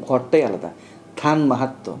 অন্যরকম, ঘরটাই আলাদা। থান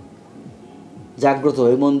মাহাত্ম্য জাগ্রত,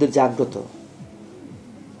 এই মন্দির জাগ্রত,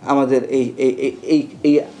 আমাদের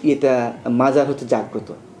এই এটা মাজার হচ্ছে জাগ্রত।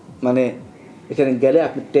 মানে এখানে গেলে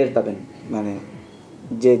আপনি টের পাবেন, মানে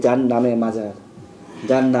যে যার নামে মাজার,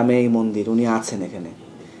 যার নামে এই মন্দির, উনি আছেন এখানে।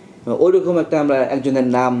 ওইরকম একটা আমরা একজনের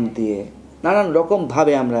নাম দিয়ে নানান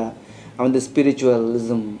রকমভাবে আমরা আমাদের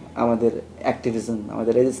স্পিরিচুয়ালিজম, আমাদের অ্যাক্টিভিজম,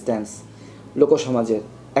 আমাদের রেজিস্ট্যান্স লোকসমাজের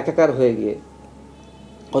একাকার হয়ে গিয়ে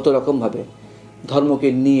কত রকমভাবে ধর্মকে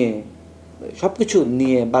নিয়ে, সব কিছু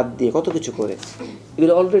নিয়ে বাদ দিয়ে কত কিছু করে,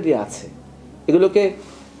 এগুলো অলরেডি আছে। এগুলোকে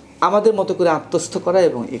আমাদের মতো করে আত্মস্থ করা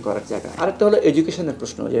এবং করার জায়গা। আরেকটা হলো এডুকেশনের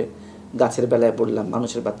প্রশ্ন, যে গাছের বেলায় বললাম,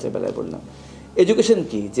 মানুষের বাচ্চার বেলায় বললাম। এডুকেশন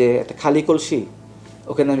কি? যে একটা খালি কলসি,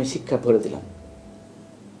 ওখানে আমি শিক্ষা ভরে দিলাম,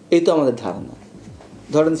 এই তো আমাদের ধারণা।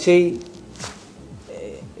 ধরেন সেই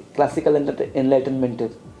ক্লাসিক্যাল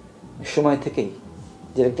এনলাইটেনমেন্টের সময় থেকেই,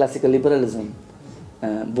 যেটা ক্লাসিক্যাল লিবারালিজম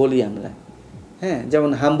বলি আমরা, হ্যাঁ,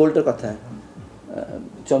 যেমন হামবোল্টের কথা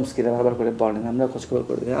চমস্কিরা বারবার করে বলেন, আমরা খোঁজখবর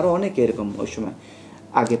করে দিই, আরও অনেকে এরকম ওই সময়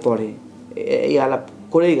আগে পরে এই আলাপ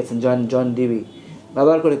করেই গেছেন। জন ডিবি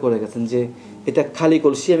বারবার করে গেছেন যে এটা খালি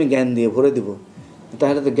কলসি আমি জ্ঞান দিয়ে ভরে দিব,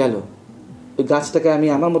 তাহলে তো গেল। ওই গাছটাকে আমি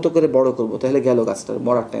আমার মতো করে বড় করব, তাহলে গেল, গাছটার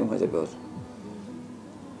মরার টাইম হয়ে যাবে ওর।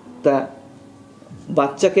 তা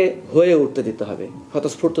বাচ্চাকে হয়ে উঠতে দিতে হবে,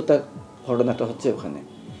 স্বতঃস্ফূর্ততা ঘটনাটা হচ্ছে ওখানে।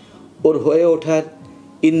 ওর হয়ে ওঠার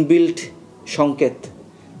ইনবিল্ট সংকেত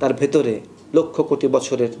তার ভেতরে লক্ষ কোটি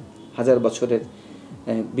বছরের, হাজার বছরের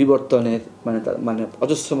বিবর্তনের, মানে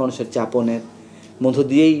অজস্র মানুষের যাপনের মধ্য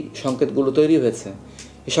দিয়েই সংকেতগুলো তৈরি হয়েছে।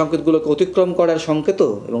 এই সংকেতগুলোকে অতিক্রম করার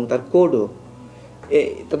সংকেতও এবং তার কোডও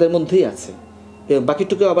তাদের মধ্যেই আছে। এবং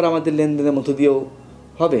বাকিটুকু আবার আমাদের লেনদেনের মধ্য দিয়েও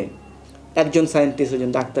হবে। একজন সায়েন্টিস্ট,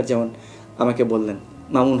 একজন ডাক্তার যেমন আমাকে বললেন,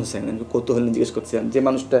 মামুন হোসেন, আমি কৌতূহল জিজ্ঞেস করছিলাম, যে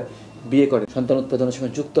মানুষটা বিয়ে করে সন্তান উৎপাদনের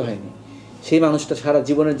সঙ্গে যুক্ত হয়নি, সেই মানুষটা সারা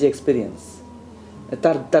জীবনের যে এক্সপিরিয়েন্স,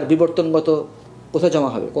 তার বিবর্তনগত কোথায় জমা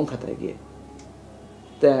হবে, কোন খাতায় গিয়ে?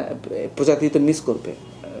 তা প্রজাতি তো মিস করবে,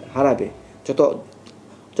 হারাবে,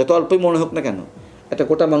 যত অল্পই মনে হোক না কেন। একটা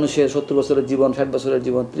গোটা মানুষের 70 বছরের জীবন, 60 বছরের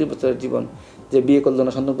জীবন, 30 বছরের জীবন, যে বিয়ে করলো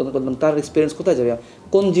না, সন্তান উৎপাদন করলো না, তার এক্সপিরিয়েন্স কোথায় যাবে,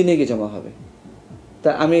 কোন জিনে গিয়ে জমা হবে? তা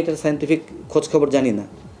আমি এটার সায়েন্টিফিক খোঁজখবর জানি না,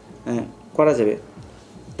 হ্যাঁ, করা যাবে।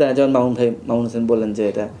 তা যেমন মামুন হোসেন বললেন যে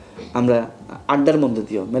এটা আমরা আড্ডার মধ্যে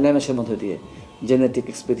দিয়েও, মেলামেশার মধ্যে দিয়ে জেনেটিক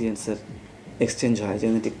এক্সপিরিয়েন্সের এক্সচেঞ্জ হয়,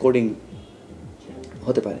 জেনেটিক কোডিং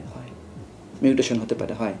হতে পারে, হয়, মিউটেশন হতে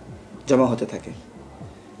পারে, হয়, জমা হতে থাকে।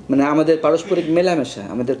 মানে আমাদের পারস্পরিক মেলামেশা,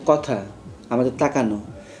 আমাদের কথা, আমাদের তাকানো,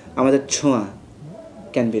 আমাদের ছোঁয়া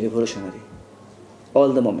can be revolutionary all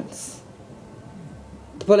the moments.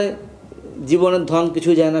 ফলে জীবনের ধন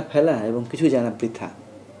কিছুই যায় না ফেলা এবং কিছুই যায় না বৃথা।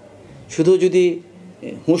 শুধু যদি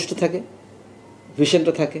হুঁশটা থাকে,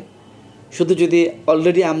 ভিশনটা থাকে, শুধু যদি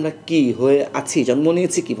অলরেডি আমরা কি হয়ে আছি, জন্ম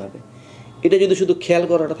নিয়েছি কীভাবে, এটা যদি শুধু খেয়াল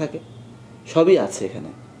করাটা থাকে, সবই আছে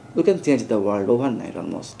এখানে। We can change the world over night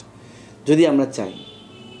almost, যদি আমরা চাই।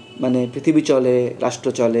 মানে পৃথিবী চলে, রাষ্ট্র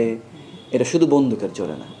চলে, এটা শুধু বন্দুকের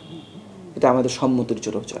জোরে না, এটা আমাদের সম্মতির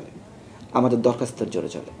জোরেও চলে, আমাদের দরখাস্তের জোরে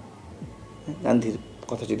চলে। গান্ধীর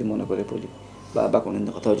কথা যদি মনে করে বলি, বা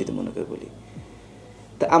বাকনিন্দের কথাও যদি মনে করে বলি,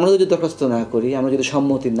 তা আমরা যদি দরখাস্ত না করি, আমরা যদি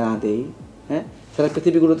সম্মতি না দেই, হ্যাঁ, সারা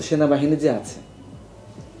পৃথিবীগুলোতে সেনাবাহিনী যে আছে,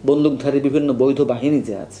 বন্দুকধারী বিভিন্ন বৈধ বাহিনী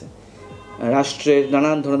যে আছে, রাষ্ট্রের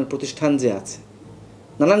নানান ধরনের প্রতিষ্ঠান যে আছে,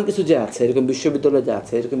 নানান কিছু যে আছে, এরকম বিশ্ববিদ্যালয় যে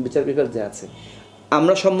আছে, এরকম বিচার বিভাগ যে আছে,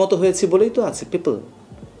 আমরা সম্মত হয়েছি বলেই তো আছে পিপল।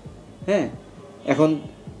 হ্যাঁ, এখন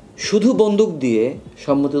শুধু বন্দুক দিয়ে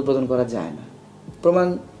সম্মতি উৎপাদন করা যায় না। প্রমাণ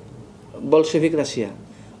বলশেভিক রাশিয়া,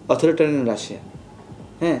 অথরিটারিয়ান রাশিয়া।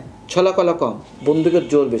 হ্যাঁ, ছলাকলা কম, বন্দুকের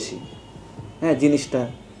জোর বেশি। হ্যাঁ, জিনিসটা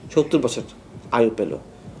 70 বছর আয়ু পেল।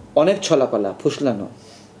 অনেক ছলাকলা ফুসলানো,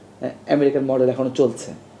 আমেরিকান মডেল এখনও চলছে,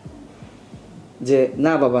 যে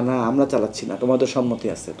না বাবা না, আমরা চালাচ্ছি না, তোমাদের সম্মতি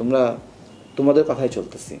আছে, তোমাদের কথাই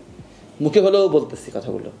চলতেছি, মুখে হলেও বলতেছি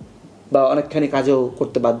কথাগুলো, বা অনেকখানি কাজেও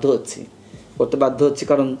করতে বাধ্য হচ্ছি,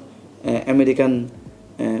 কারণ আমেরিকান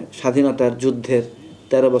স্বাধীনতার যুদ্ধের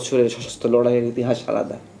 13 বছরের সশস্ত্র লড়াইয়ের ইতিহাস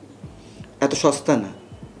আলাদা, এত সস্তা না।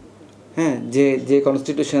 হ্যাঁ, যে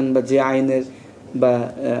কনস্টিটিউশন বা যে আইনের বা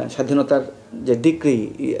স্বাধীনতার যে ডিক্রি,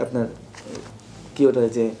 আপনার কী ওটা,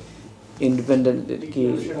 যে ইন্ডিপেন্ডেন্ট কি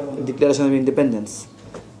ডিক্লারেশন অফ ইন্ডিপেন্ডেন্স,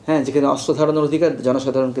 হ্যাঁ, যেখানে অস্ত্র ধারণের অধিকার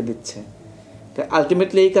জনসাধারণকে দিচ্ছে। তাই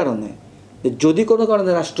আলটিমেটলি এই কারণে যে যদি কোনো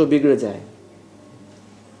কারণে রাষ্ট্র বিগড়ে যায়,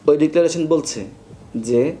 ওই ডিক্লারেশন বলছে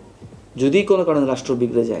যে যদি কোনো কারণে রাষ্ট্র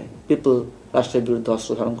বিগড়ে যায়, পিপল রাষ্ট্রের বিরুদ্ধে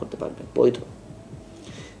অস্ত্র ধারণ করতে পারবে, বৈধ।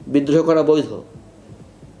 বিদ্রোহ করা বৈধ,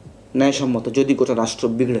 ন্যায়সম্মত, যদি গোটা রাষ্ট্র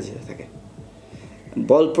বিগড়ে যেতে থাকে।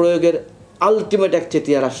 বল প্রয়োগের আলটিমেট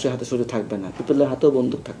একচেটিয়া রাষ্ট্রের হাতে শুধু থাকবে না, পিপলের হাতেও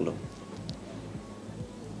বন্দুক থাকলো।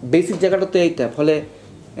 বেসিক জায়গাটা তো এইটা। ফলে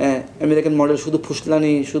আমেরিকান মডেল শুধু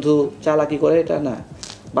ফুসলানি, শুধু চালাকি করে এটা না,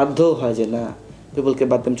 বাধ্যও হয় যে না, পিপলকে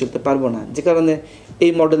বাদ দিয়ে চলতে পারবো না। যে কারণে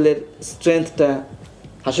এই মডেলের স্ট্রেংথটা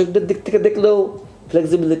শাসকদের দিক থেকে দেখলেও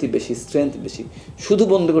ফ্লেক্সিবিলিটি বেশি, স্ট্রেংথ বেশি। শুধু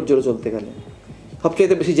বন্দুকের জোরে চলতে গেলে, সবচেয়ে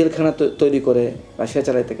বেশি জেলখানা তৈরি করে রাশিয়া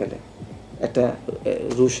চালাইতে গেলে, একটা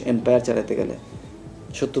রুশ এম্পায়ার চালাতে গেলে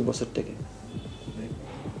 70 বছর থেকে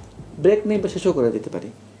ব্রেক নেই বা শেষও করে দিতে পারি।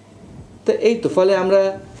 তো এই তো, ফলে আমরা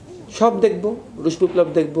সব দেখব, রুশ বিপ্লব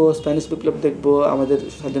দেখব, স্প্যানিশ বিপ্লব দেখব, আমাদের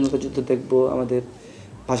স্বাধীনতা যুদ্ধ দেখব, আমাদের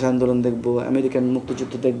ভাষা আন্দোলন দেখব, আমেরিকান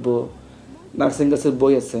মুক্তিযুদ্ধ দেখব। নার্সিঙ্গাসের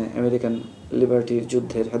বই আছে, আমেরিকান লিবার্টি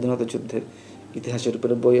যুদ্ধের, স্বাধীনতা যুদ্ধের ইতিহাসের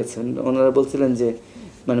উপরে বই আছে। ওনারা বলছিলেন যে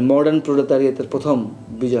মানে মডার্ন প্রোলেটারিয়েতের প্রথম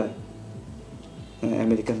বিজয়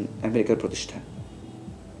আমেরিকার প্রতিষ্ঠা।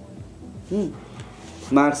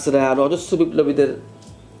 মার্ক্সরা আর অজস্র বিপ্লবীদের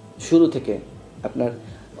শুরু থেকে আপনার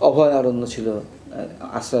অভয় অরণ্য ছিল,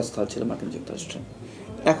 আশ্রয়স্থল ছিল মার্কিন যুক্তরাষ্ট্র।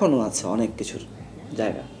 এখনও আছে অনেক কিছুর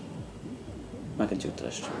জায়গা মার্কিন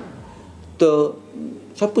যুক্তরাষ্ট্র। তো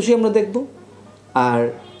সব কিছুই আমরা দেখব। আর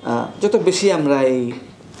যত বেশি আমরা এই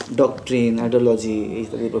ডক্ট্রিন, আইডিওলজি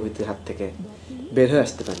ইত্যাদি প্রভৃতির হাত থেকে বের হয়ে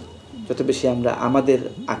আসতে পারি, যত বেশি আমরা আমাদের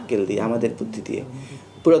আক্কেল দিয়ে, আমাদের বুদ্ধি দিয়ে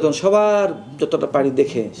পুরাতন সবার যতটা পারি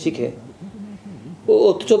দেখে শিখে, ও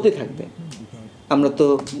তো চলতেই থাকবে। আমরা তো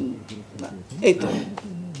এই তো,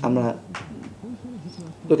 আমরা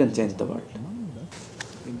we can change the world.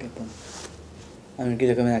 আমি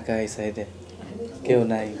কিরকম একা এই সাইডে, কেউ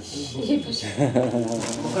নাই।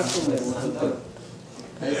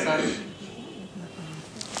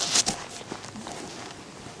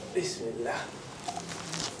 বিসমিল্লাহ।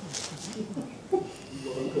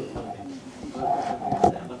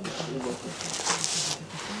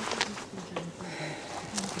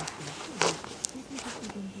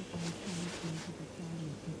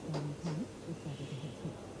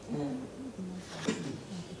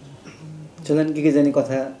 চলেন কি জানি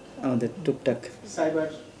কথা আমাদের টুকটাক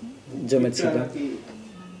জমেছিল।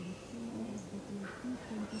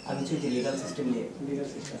 আমি চাই যে লিগাল সিস্টেম নিয়ে, লিগাল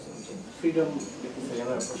সিস্টেম ফ্রিডম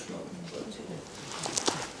লেবার প্রশ্ন করছে।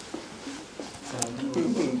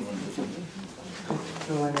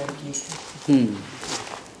 মানে কি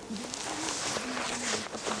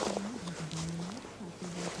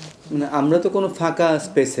মানে আমরা তো কোনো ফাঁকা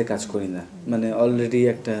স্পেসে কাজ করি না, মানে অলরেডি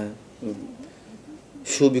একটা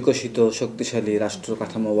সুবিকশিত শক্তিশালী রাষ্ট্র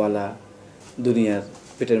কাঠামোওয়ালা দুনিয়ার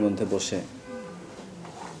পেটের মধ্যে বসে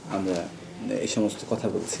আমরা এই সমস্ত কথা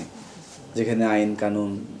বলছি, যেখানে আইন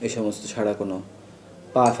কানুন এই সমস্ত ছাড়া কোনো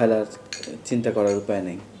পা ফেলার চিন্তা করার উপায়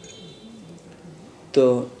নেই। তো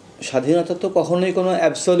স্বাধীনতা তো কখনোই কোনো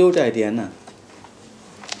অ্যাবসলিউট আইডিয়া না,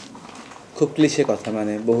 খুব ক্লিশে কথা,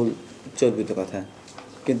 মানে বহুল চর্বিত কথা,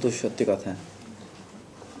 কিন্তু সত্যি কথা।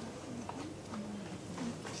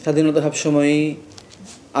 স্বাধীনতা সবসময়ই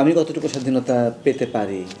আমি কতটুকু স্বাধীনতা পেতে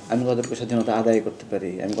পারি, আমি কতটুকু স্বাধীনতা আদায় করতে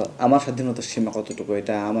পারি, আমার স্বাধীনতার সীমা কতটুকু,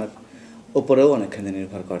 এটা আমার ওপরেও অনেকখানি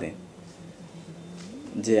নির্ভর করে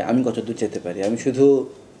যে আমি কতদূর যেতে পারি। আমি শুধু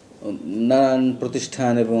নানান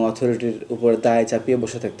প্রতিষ্ঠান এবং অথরিটির উপর দায় চাপিয়ে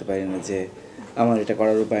বসে থাকতে পারি না যে আমার এটা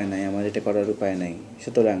করার উপায় নাই, আমার এটা করার উপায় নাই,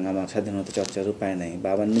 সুতরাং আমার স্বাধীনতা চর্চার উপায় নাই। বা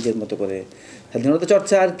আমার নিজের মতো করে স্বাধীনতা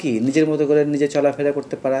চর্চা আর কি, নিজের মতো করে নিজে চলাফেরা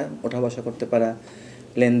করতে পারা, ওঠা বসা করতে পারা,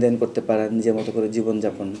 লেনদেন করতে পারা, নিজের মতো করে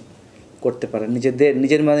জীবনযাপন করতে পারা,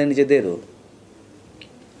 নিজের মানে নিজেদেরও,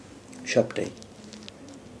 সবটাই।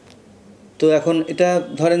 তো এখন এটা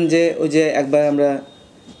ধরেন যে ওই যে একবার আমরা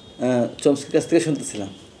চমস্কির কাছ থেকে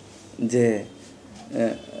শুনতেছিলাম যে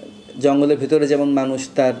জঙ্গলের ভিতরে যেমন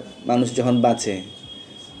মানুষ যখন বাঁচে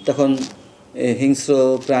তখন হিংস্র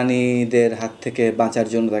প্রাণীদের হাত থেকে বাঁচার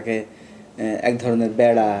জন্য তাকে এক ধরনের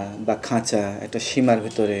বেড়া বা খাঁচা, একটা সীমার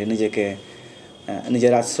ভিতরে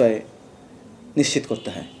নিজের আশ্রয় নিশ্চিত করতে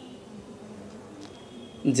হয়।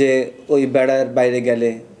 যে ওই বেড়ার বাইরে গেলে,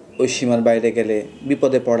 ওই সীমার বাইরে গেলে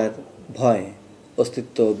বিপদে পড়ার ভয়,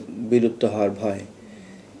 অস্তিত্ব বিলুপ্ত হওয়ার ভয়,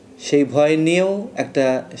 সেই ভয় নিয়েও একটা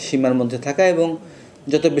সীমার মধ্যে থাকা এবং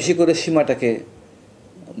যত বেশি করে সীমাটাকে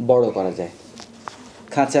বড় করা যায়,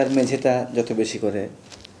 খাঁচার মেঝেটা যত বেশি করে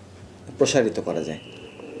প্রসারিত করা যায়।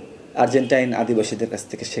 আর্জেন্টাইন আদিবাসীদের কাছ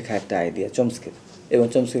থেকে শেখা একটা আইডিয়া চমস্কির, এবং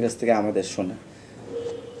চমস্কির কাছ থেকে আমাদের শোনা।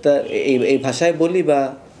 তা এই ভাষায় বলি বা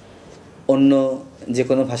অন্য যে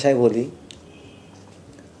কোনো ভাষায় বলি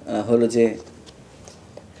হলো যে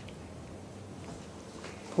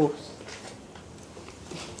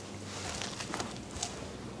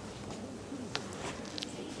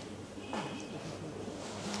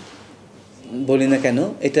বলি না কেন,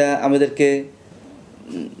 এটা আমাদেরকে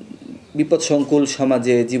বিপদসংকুল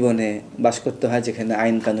সমাজে জীবনে বাস করতে হয় যেখানে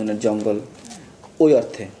আইন কানুনের জঙ্গল, ওই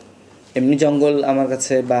অর্থে। এমনি জঙ্গল আমার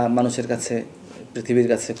কাছে বা মানুষের কাছে, পৃথিবীর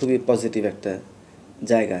কাছে খুবই পজিটিভ একটা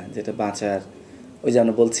জায়গা, যেটা বাঁচার, ওই যে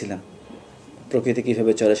আমরা বলছিলাম প্রকৃতি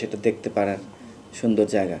কীভাবে চলে সেটা দেখতে পারার সুন্দর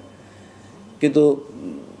জায়গা। কিন্তু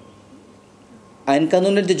আইন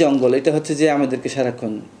কানুনের যে জঙ্গল, এটা হচ্ছে যে আমাদেরকে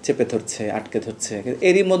সারাক্ষণ চেপে ধরছে, আটকে ধরছে।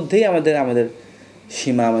 এরই মধ্যেই আমাদের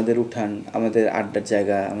সীমা, আমাদের উঠান, আমাদের আড্ডার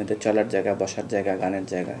জায়গা, আমাদের চলার জায়গা, বসার জায়গা, গানের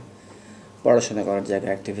জায়গা, পড়াশোনা করার জায়গা,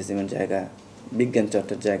 অ্যাক্টিভিজমের জায়গা, বিজ্ঞান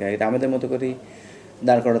চর্চার জায়গা, এটা আমাদের মতো করেই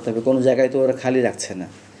দাঁড় করাতে হবে। কোনো জায়গায় তো ওরা খালি রাখছে না।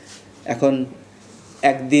 এখন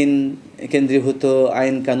একদিন কেন্দ্রীভূত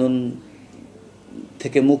আইন কানুন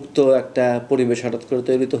থেকে মুক্ত একটা পরিবেশ হঠাৎ করে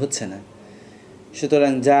তৈরি তো হচ্ছে না।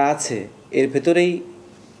 সুতরাং যা আছে এর ভেতরেই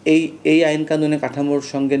এই আইন কানুনের কাঠামোর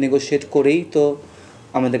সঙ্গে নেগোশিয়েট করেই তো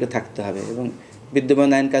আমাদেরকে থাকতে হবে। এবং বিদ্যমান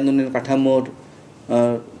আইন কানুনের কাঠামোর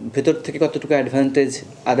ভেতর থেকে কতটুকু অ্যাডভান্টেজ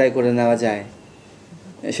আদায় করে নেওয়া যায়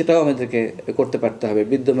সেটাও আমাদেরকে করতে পারতে হবে।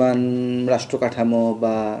 বিদ্যমান রাষ্ট্র কাঠামো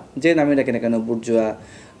বা যে নামে ডাকে না কেন, বুর্জোয়া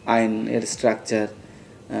আইন এর স্ট্রাকচার,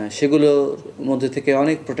 সেগুলোর মধ্যে থেকে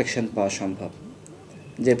অনেক প্রোটেকশন পাওয়া সম্ভব,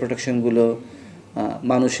 যে প্রোটেকশনগুলো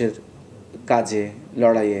মানুষের কাজে,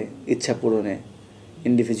 লড়াইয়ে, ইচ্ছা পূরণে,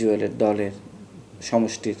 ইন্ডিভিজুয়ালের, দলের,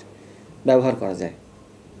 সমষ্টির ব্যবহার করা যায়।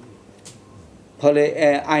 ফলে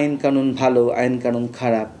আইন কানুন ভালো, আইন কানুন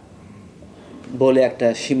খারাপ বলে একটা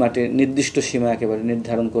সীমাতে, নির্দিষ্ট সীমা একেবারে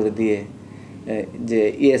নির্ধারণ করে দিয়ে যে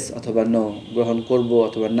ইয়েস অথবা নো, গ্রহণ করব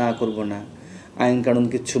অথবা না করব না, আইন কানুন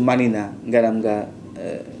কিচ্ছু মানি না, গেলাম গা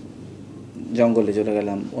জঙ্গলে চলে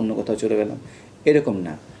গেলাম, অন্য কোথাও চলে গেলাম, এরকম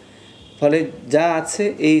না। ফলে যা আছে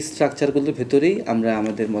এই স্ট্রাকচারগুলোর ভেতরেই আমরা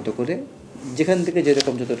আমাদের মতো করে যেখান থেকে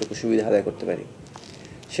যেরকম যতটুকু সুবিধা আদায় করতে পারি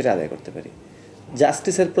সেটা আদায় করতে পারি।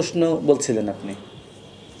 জাস্টিসের প্রশ্ন বলছিলেন আপনি,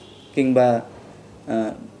 কিংবা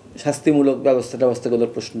শাস্তিমূলক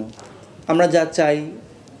ব্যবস্থাগুলোর প্রশ্ন। আমরা যা চাই,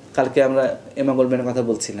 কালকে আমরা এমা গোল্ডম্যানের কথা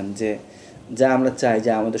বলছিলাম, যে যা আমরা চাই,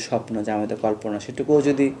 যা আমাদের স্বপ্ন, যা আমাদের কল্পনা, সেটুকুও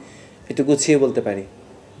যদি একটু গুছিয়ে বলতে পারি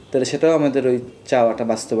তাহলে সেটাও আমাদের ওই চাওয়াটা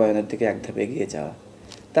বাস্তবায়নের দিকে এক ধাপ এগিয়ে যাওয়া।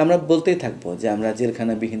 তা আমরা বলতেই থাকবো যে আমরা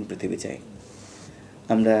জেলখানাবিহীন পৃথিবী চাই,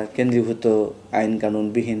 আমরা কেন্দ্রীভূত আইন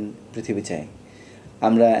কানুনবিহীন পৃথিবী চাই,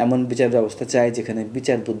 আমরা এমন বিচার ব্যবস্থা চাই যেখানে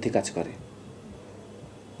বিচার বুদ্ধি কাজ করে,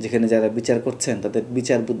 যেখানে যারা বিচার করছেন তাদের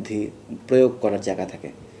বিচার বুদ্ধি প্রয়োগ করার জায়গা থাকে।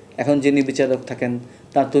 এখন যিনি বিচারক থাকেন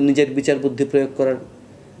তার তো নিজের বিচার বুদ্ধি প্রয়োগ করার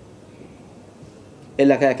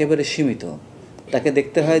এলাকা একেবারে সীমিত। তাকে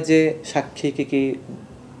দেখতে হয় যে সাক্ষী কী কী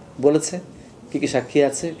বলেছে, কী কী সাক্ষী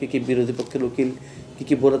আছে, কী কী বিরোধী পক্ষের উকিল কী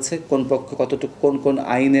কী বলেছে, কোন পক্ষ কতটুকু কোন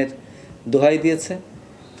আইনের দোহাই দিয়েছে,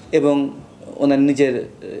 এবং ওনার নিজের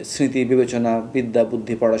স্মৃতি, বিবেচনা, বিদ্যা,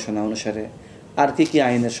 বুদ্ধি, পড়াশোনা অনুসারে আর কী কী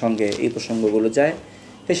আইনের সঙ্গে এই প্রসঙ্গগুলো যায়,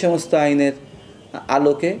 এই সমস্ত আইনের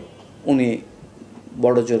আলোকে উনি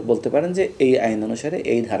বড় জোর বলতে পারেন যে এই আইন অনুসারে,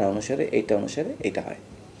 এই ধারা অনুসারে, এইটা অনুসারে এইটা হয়।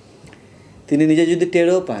 তিনি নিজে যদি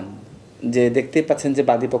টেরও পান যে দেখতেই পাচ্ছেন যে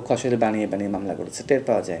বাদীপক্ষ আসলে বানিয়ে মামলা করেছে, টের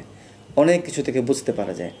পাওয়া যায়, অনেক কিছু থেকে বুঝতে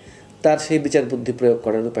পারা যায়, তার সেই বিচার বুদ্ধি প্রয়োগ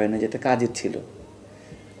করার উপায় নেই, যেটা কাজের ছিল।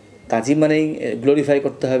 কাজী মানেই গ্লোরিফাই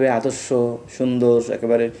করতে হবে, আদর্শ, সুন্দর,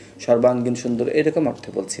 একেবারে সর্বাঙ্গীন সুন্দর, এরকম অর্থে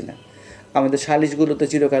বলছি না। আমাদের সালিশগুলোতে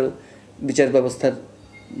চিরকাল বিচার ব্যবস্থার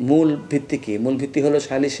মূল ভিত্তি কী? মূল ভিত্তি হলো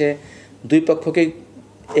সালিশে দুই পক্ষকেই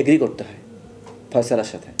এগ্রি করতে হয় ফয়সালার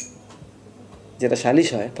সাথে। যেটা সালিশ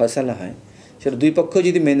হয়, ফয়সালা হয়, সেটা দুই পক্ষ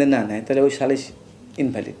যদি মেনে না নেয় তাহলে ওই সালিশ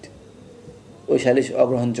ইনভ্যালিড, ওই সালিশ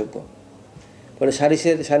অগ্রহণযোগ্য। ফলে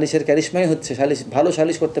সালিশের ক্যারিশমাই হচ্ছে, ভালো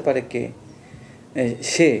সালিশ করতে পারে কে?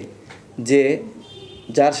 সে যে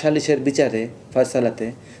যার সালিশের বিচারে, ফয়সালাতে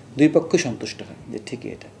দুই পক্ষ সন্তুষ্ট হয় যে ঠিকই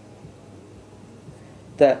এটা।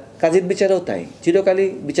 তা কাজের বিচারেও তাই, চিরকালই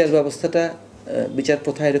বিচার ব্যবস্থাটা, বিচার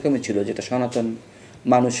প্রথা এরকমই ছিল, যেটা সনাতন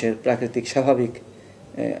মানুষের প্রাকৃতিক স্বাভাবিক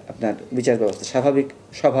আপনার বিচার ব্যবস্থা, স্বাভাবিক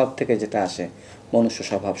স্বভাব থেকে যেটা আসে, মনুষ্য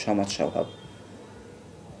স্বভাব, সমাজ স্বভাব।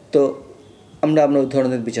 তো আমরা ওই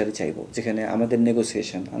ধরনের বিচারই চাইব যেখানে আমাদের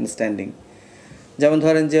নেগোসিয়েশন, আন্ডারস্ট্যান্ডিং। যেমন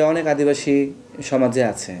ধরেন যে অনেক আদিবাসী সমাজে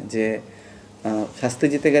আছে যে শাস্তি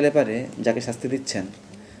দিতে গেলে পারে যাকে শাস্তি দিচ্ছেন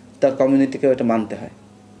তার কমিউনিটিকেও এটা মানতে হয়,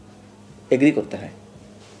 এগ্রি করতে হয়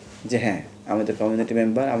যে হ্যাঁ, আমাদের কমিউনিটি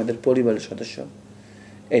মেম্বার, আমাদের পরিবারের সদস্য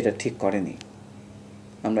এটা ঠিক করেনি,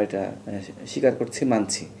 আমরা এটা স্বীকার করছি,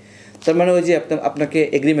 মানছি। তার মানে ওই যে আপনাকে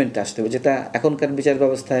এগ্রিমেন্টে আসতে হবে, যেটা এখনকার বিচার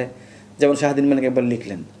ব্যবস্থায়, যেমন শাহদিন মালিক একবার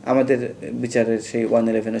লিখলেন আমাদের বিচারের সেই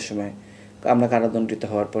 111-এর সময়, আমরা কারাদণ্ডিত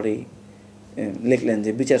হওয়ার পরেই লিখলেন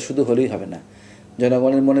যে বিচার শুধু হলেই হবে না,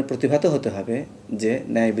 জনগণের মনের প্রতিভাত হতে হবে যে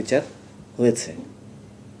ন্যায় বিচার হয়েছে।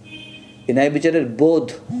 এই ন্যায় বিচারের বোধ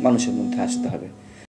মানুষের মধ্যে আসতে হবে।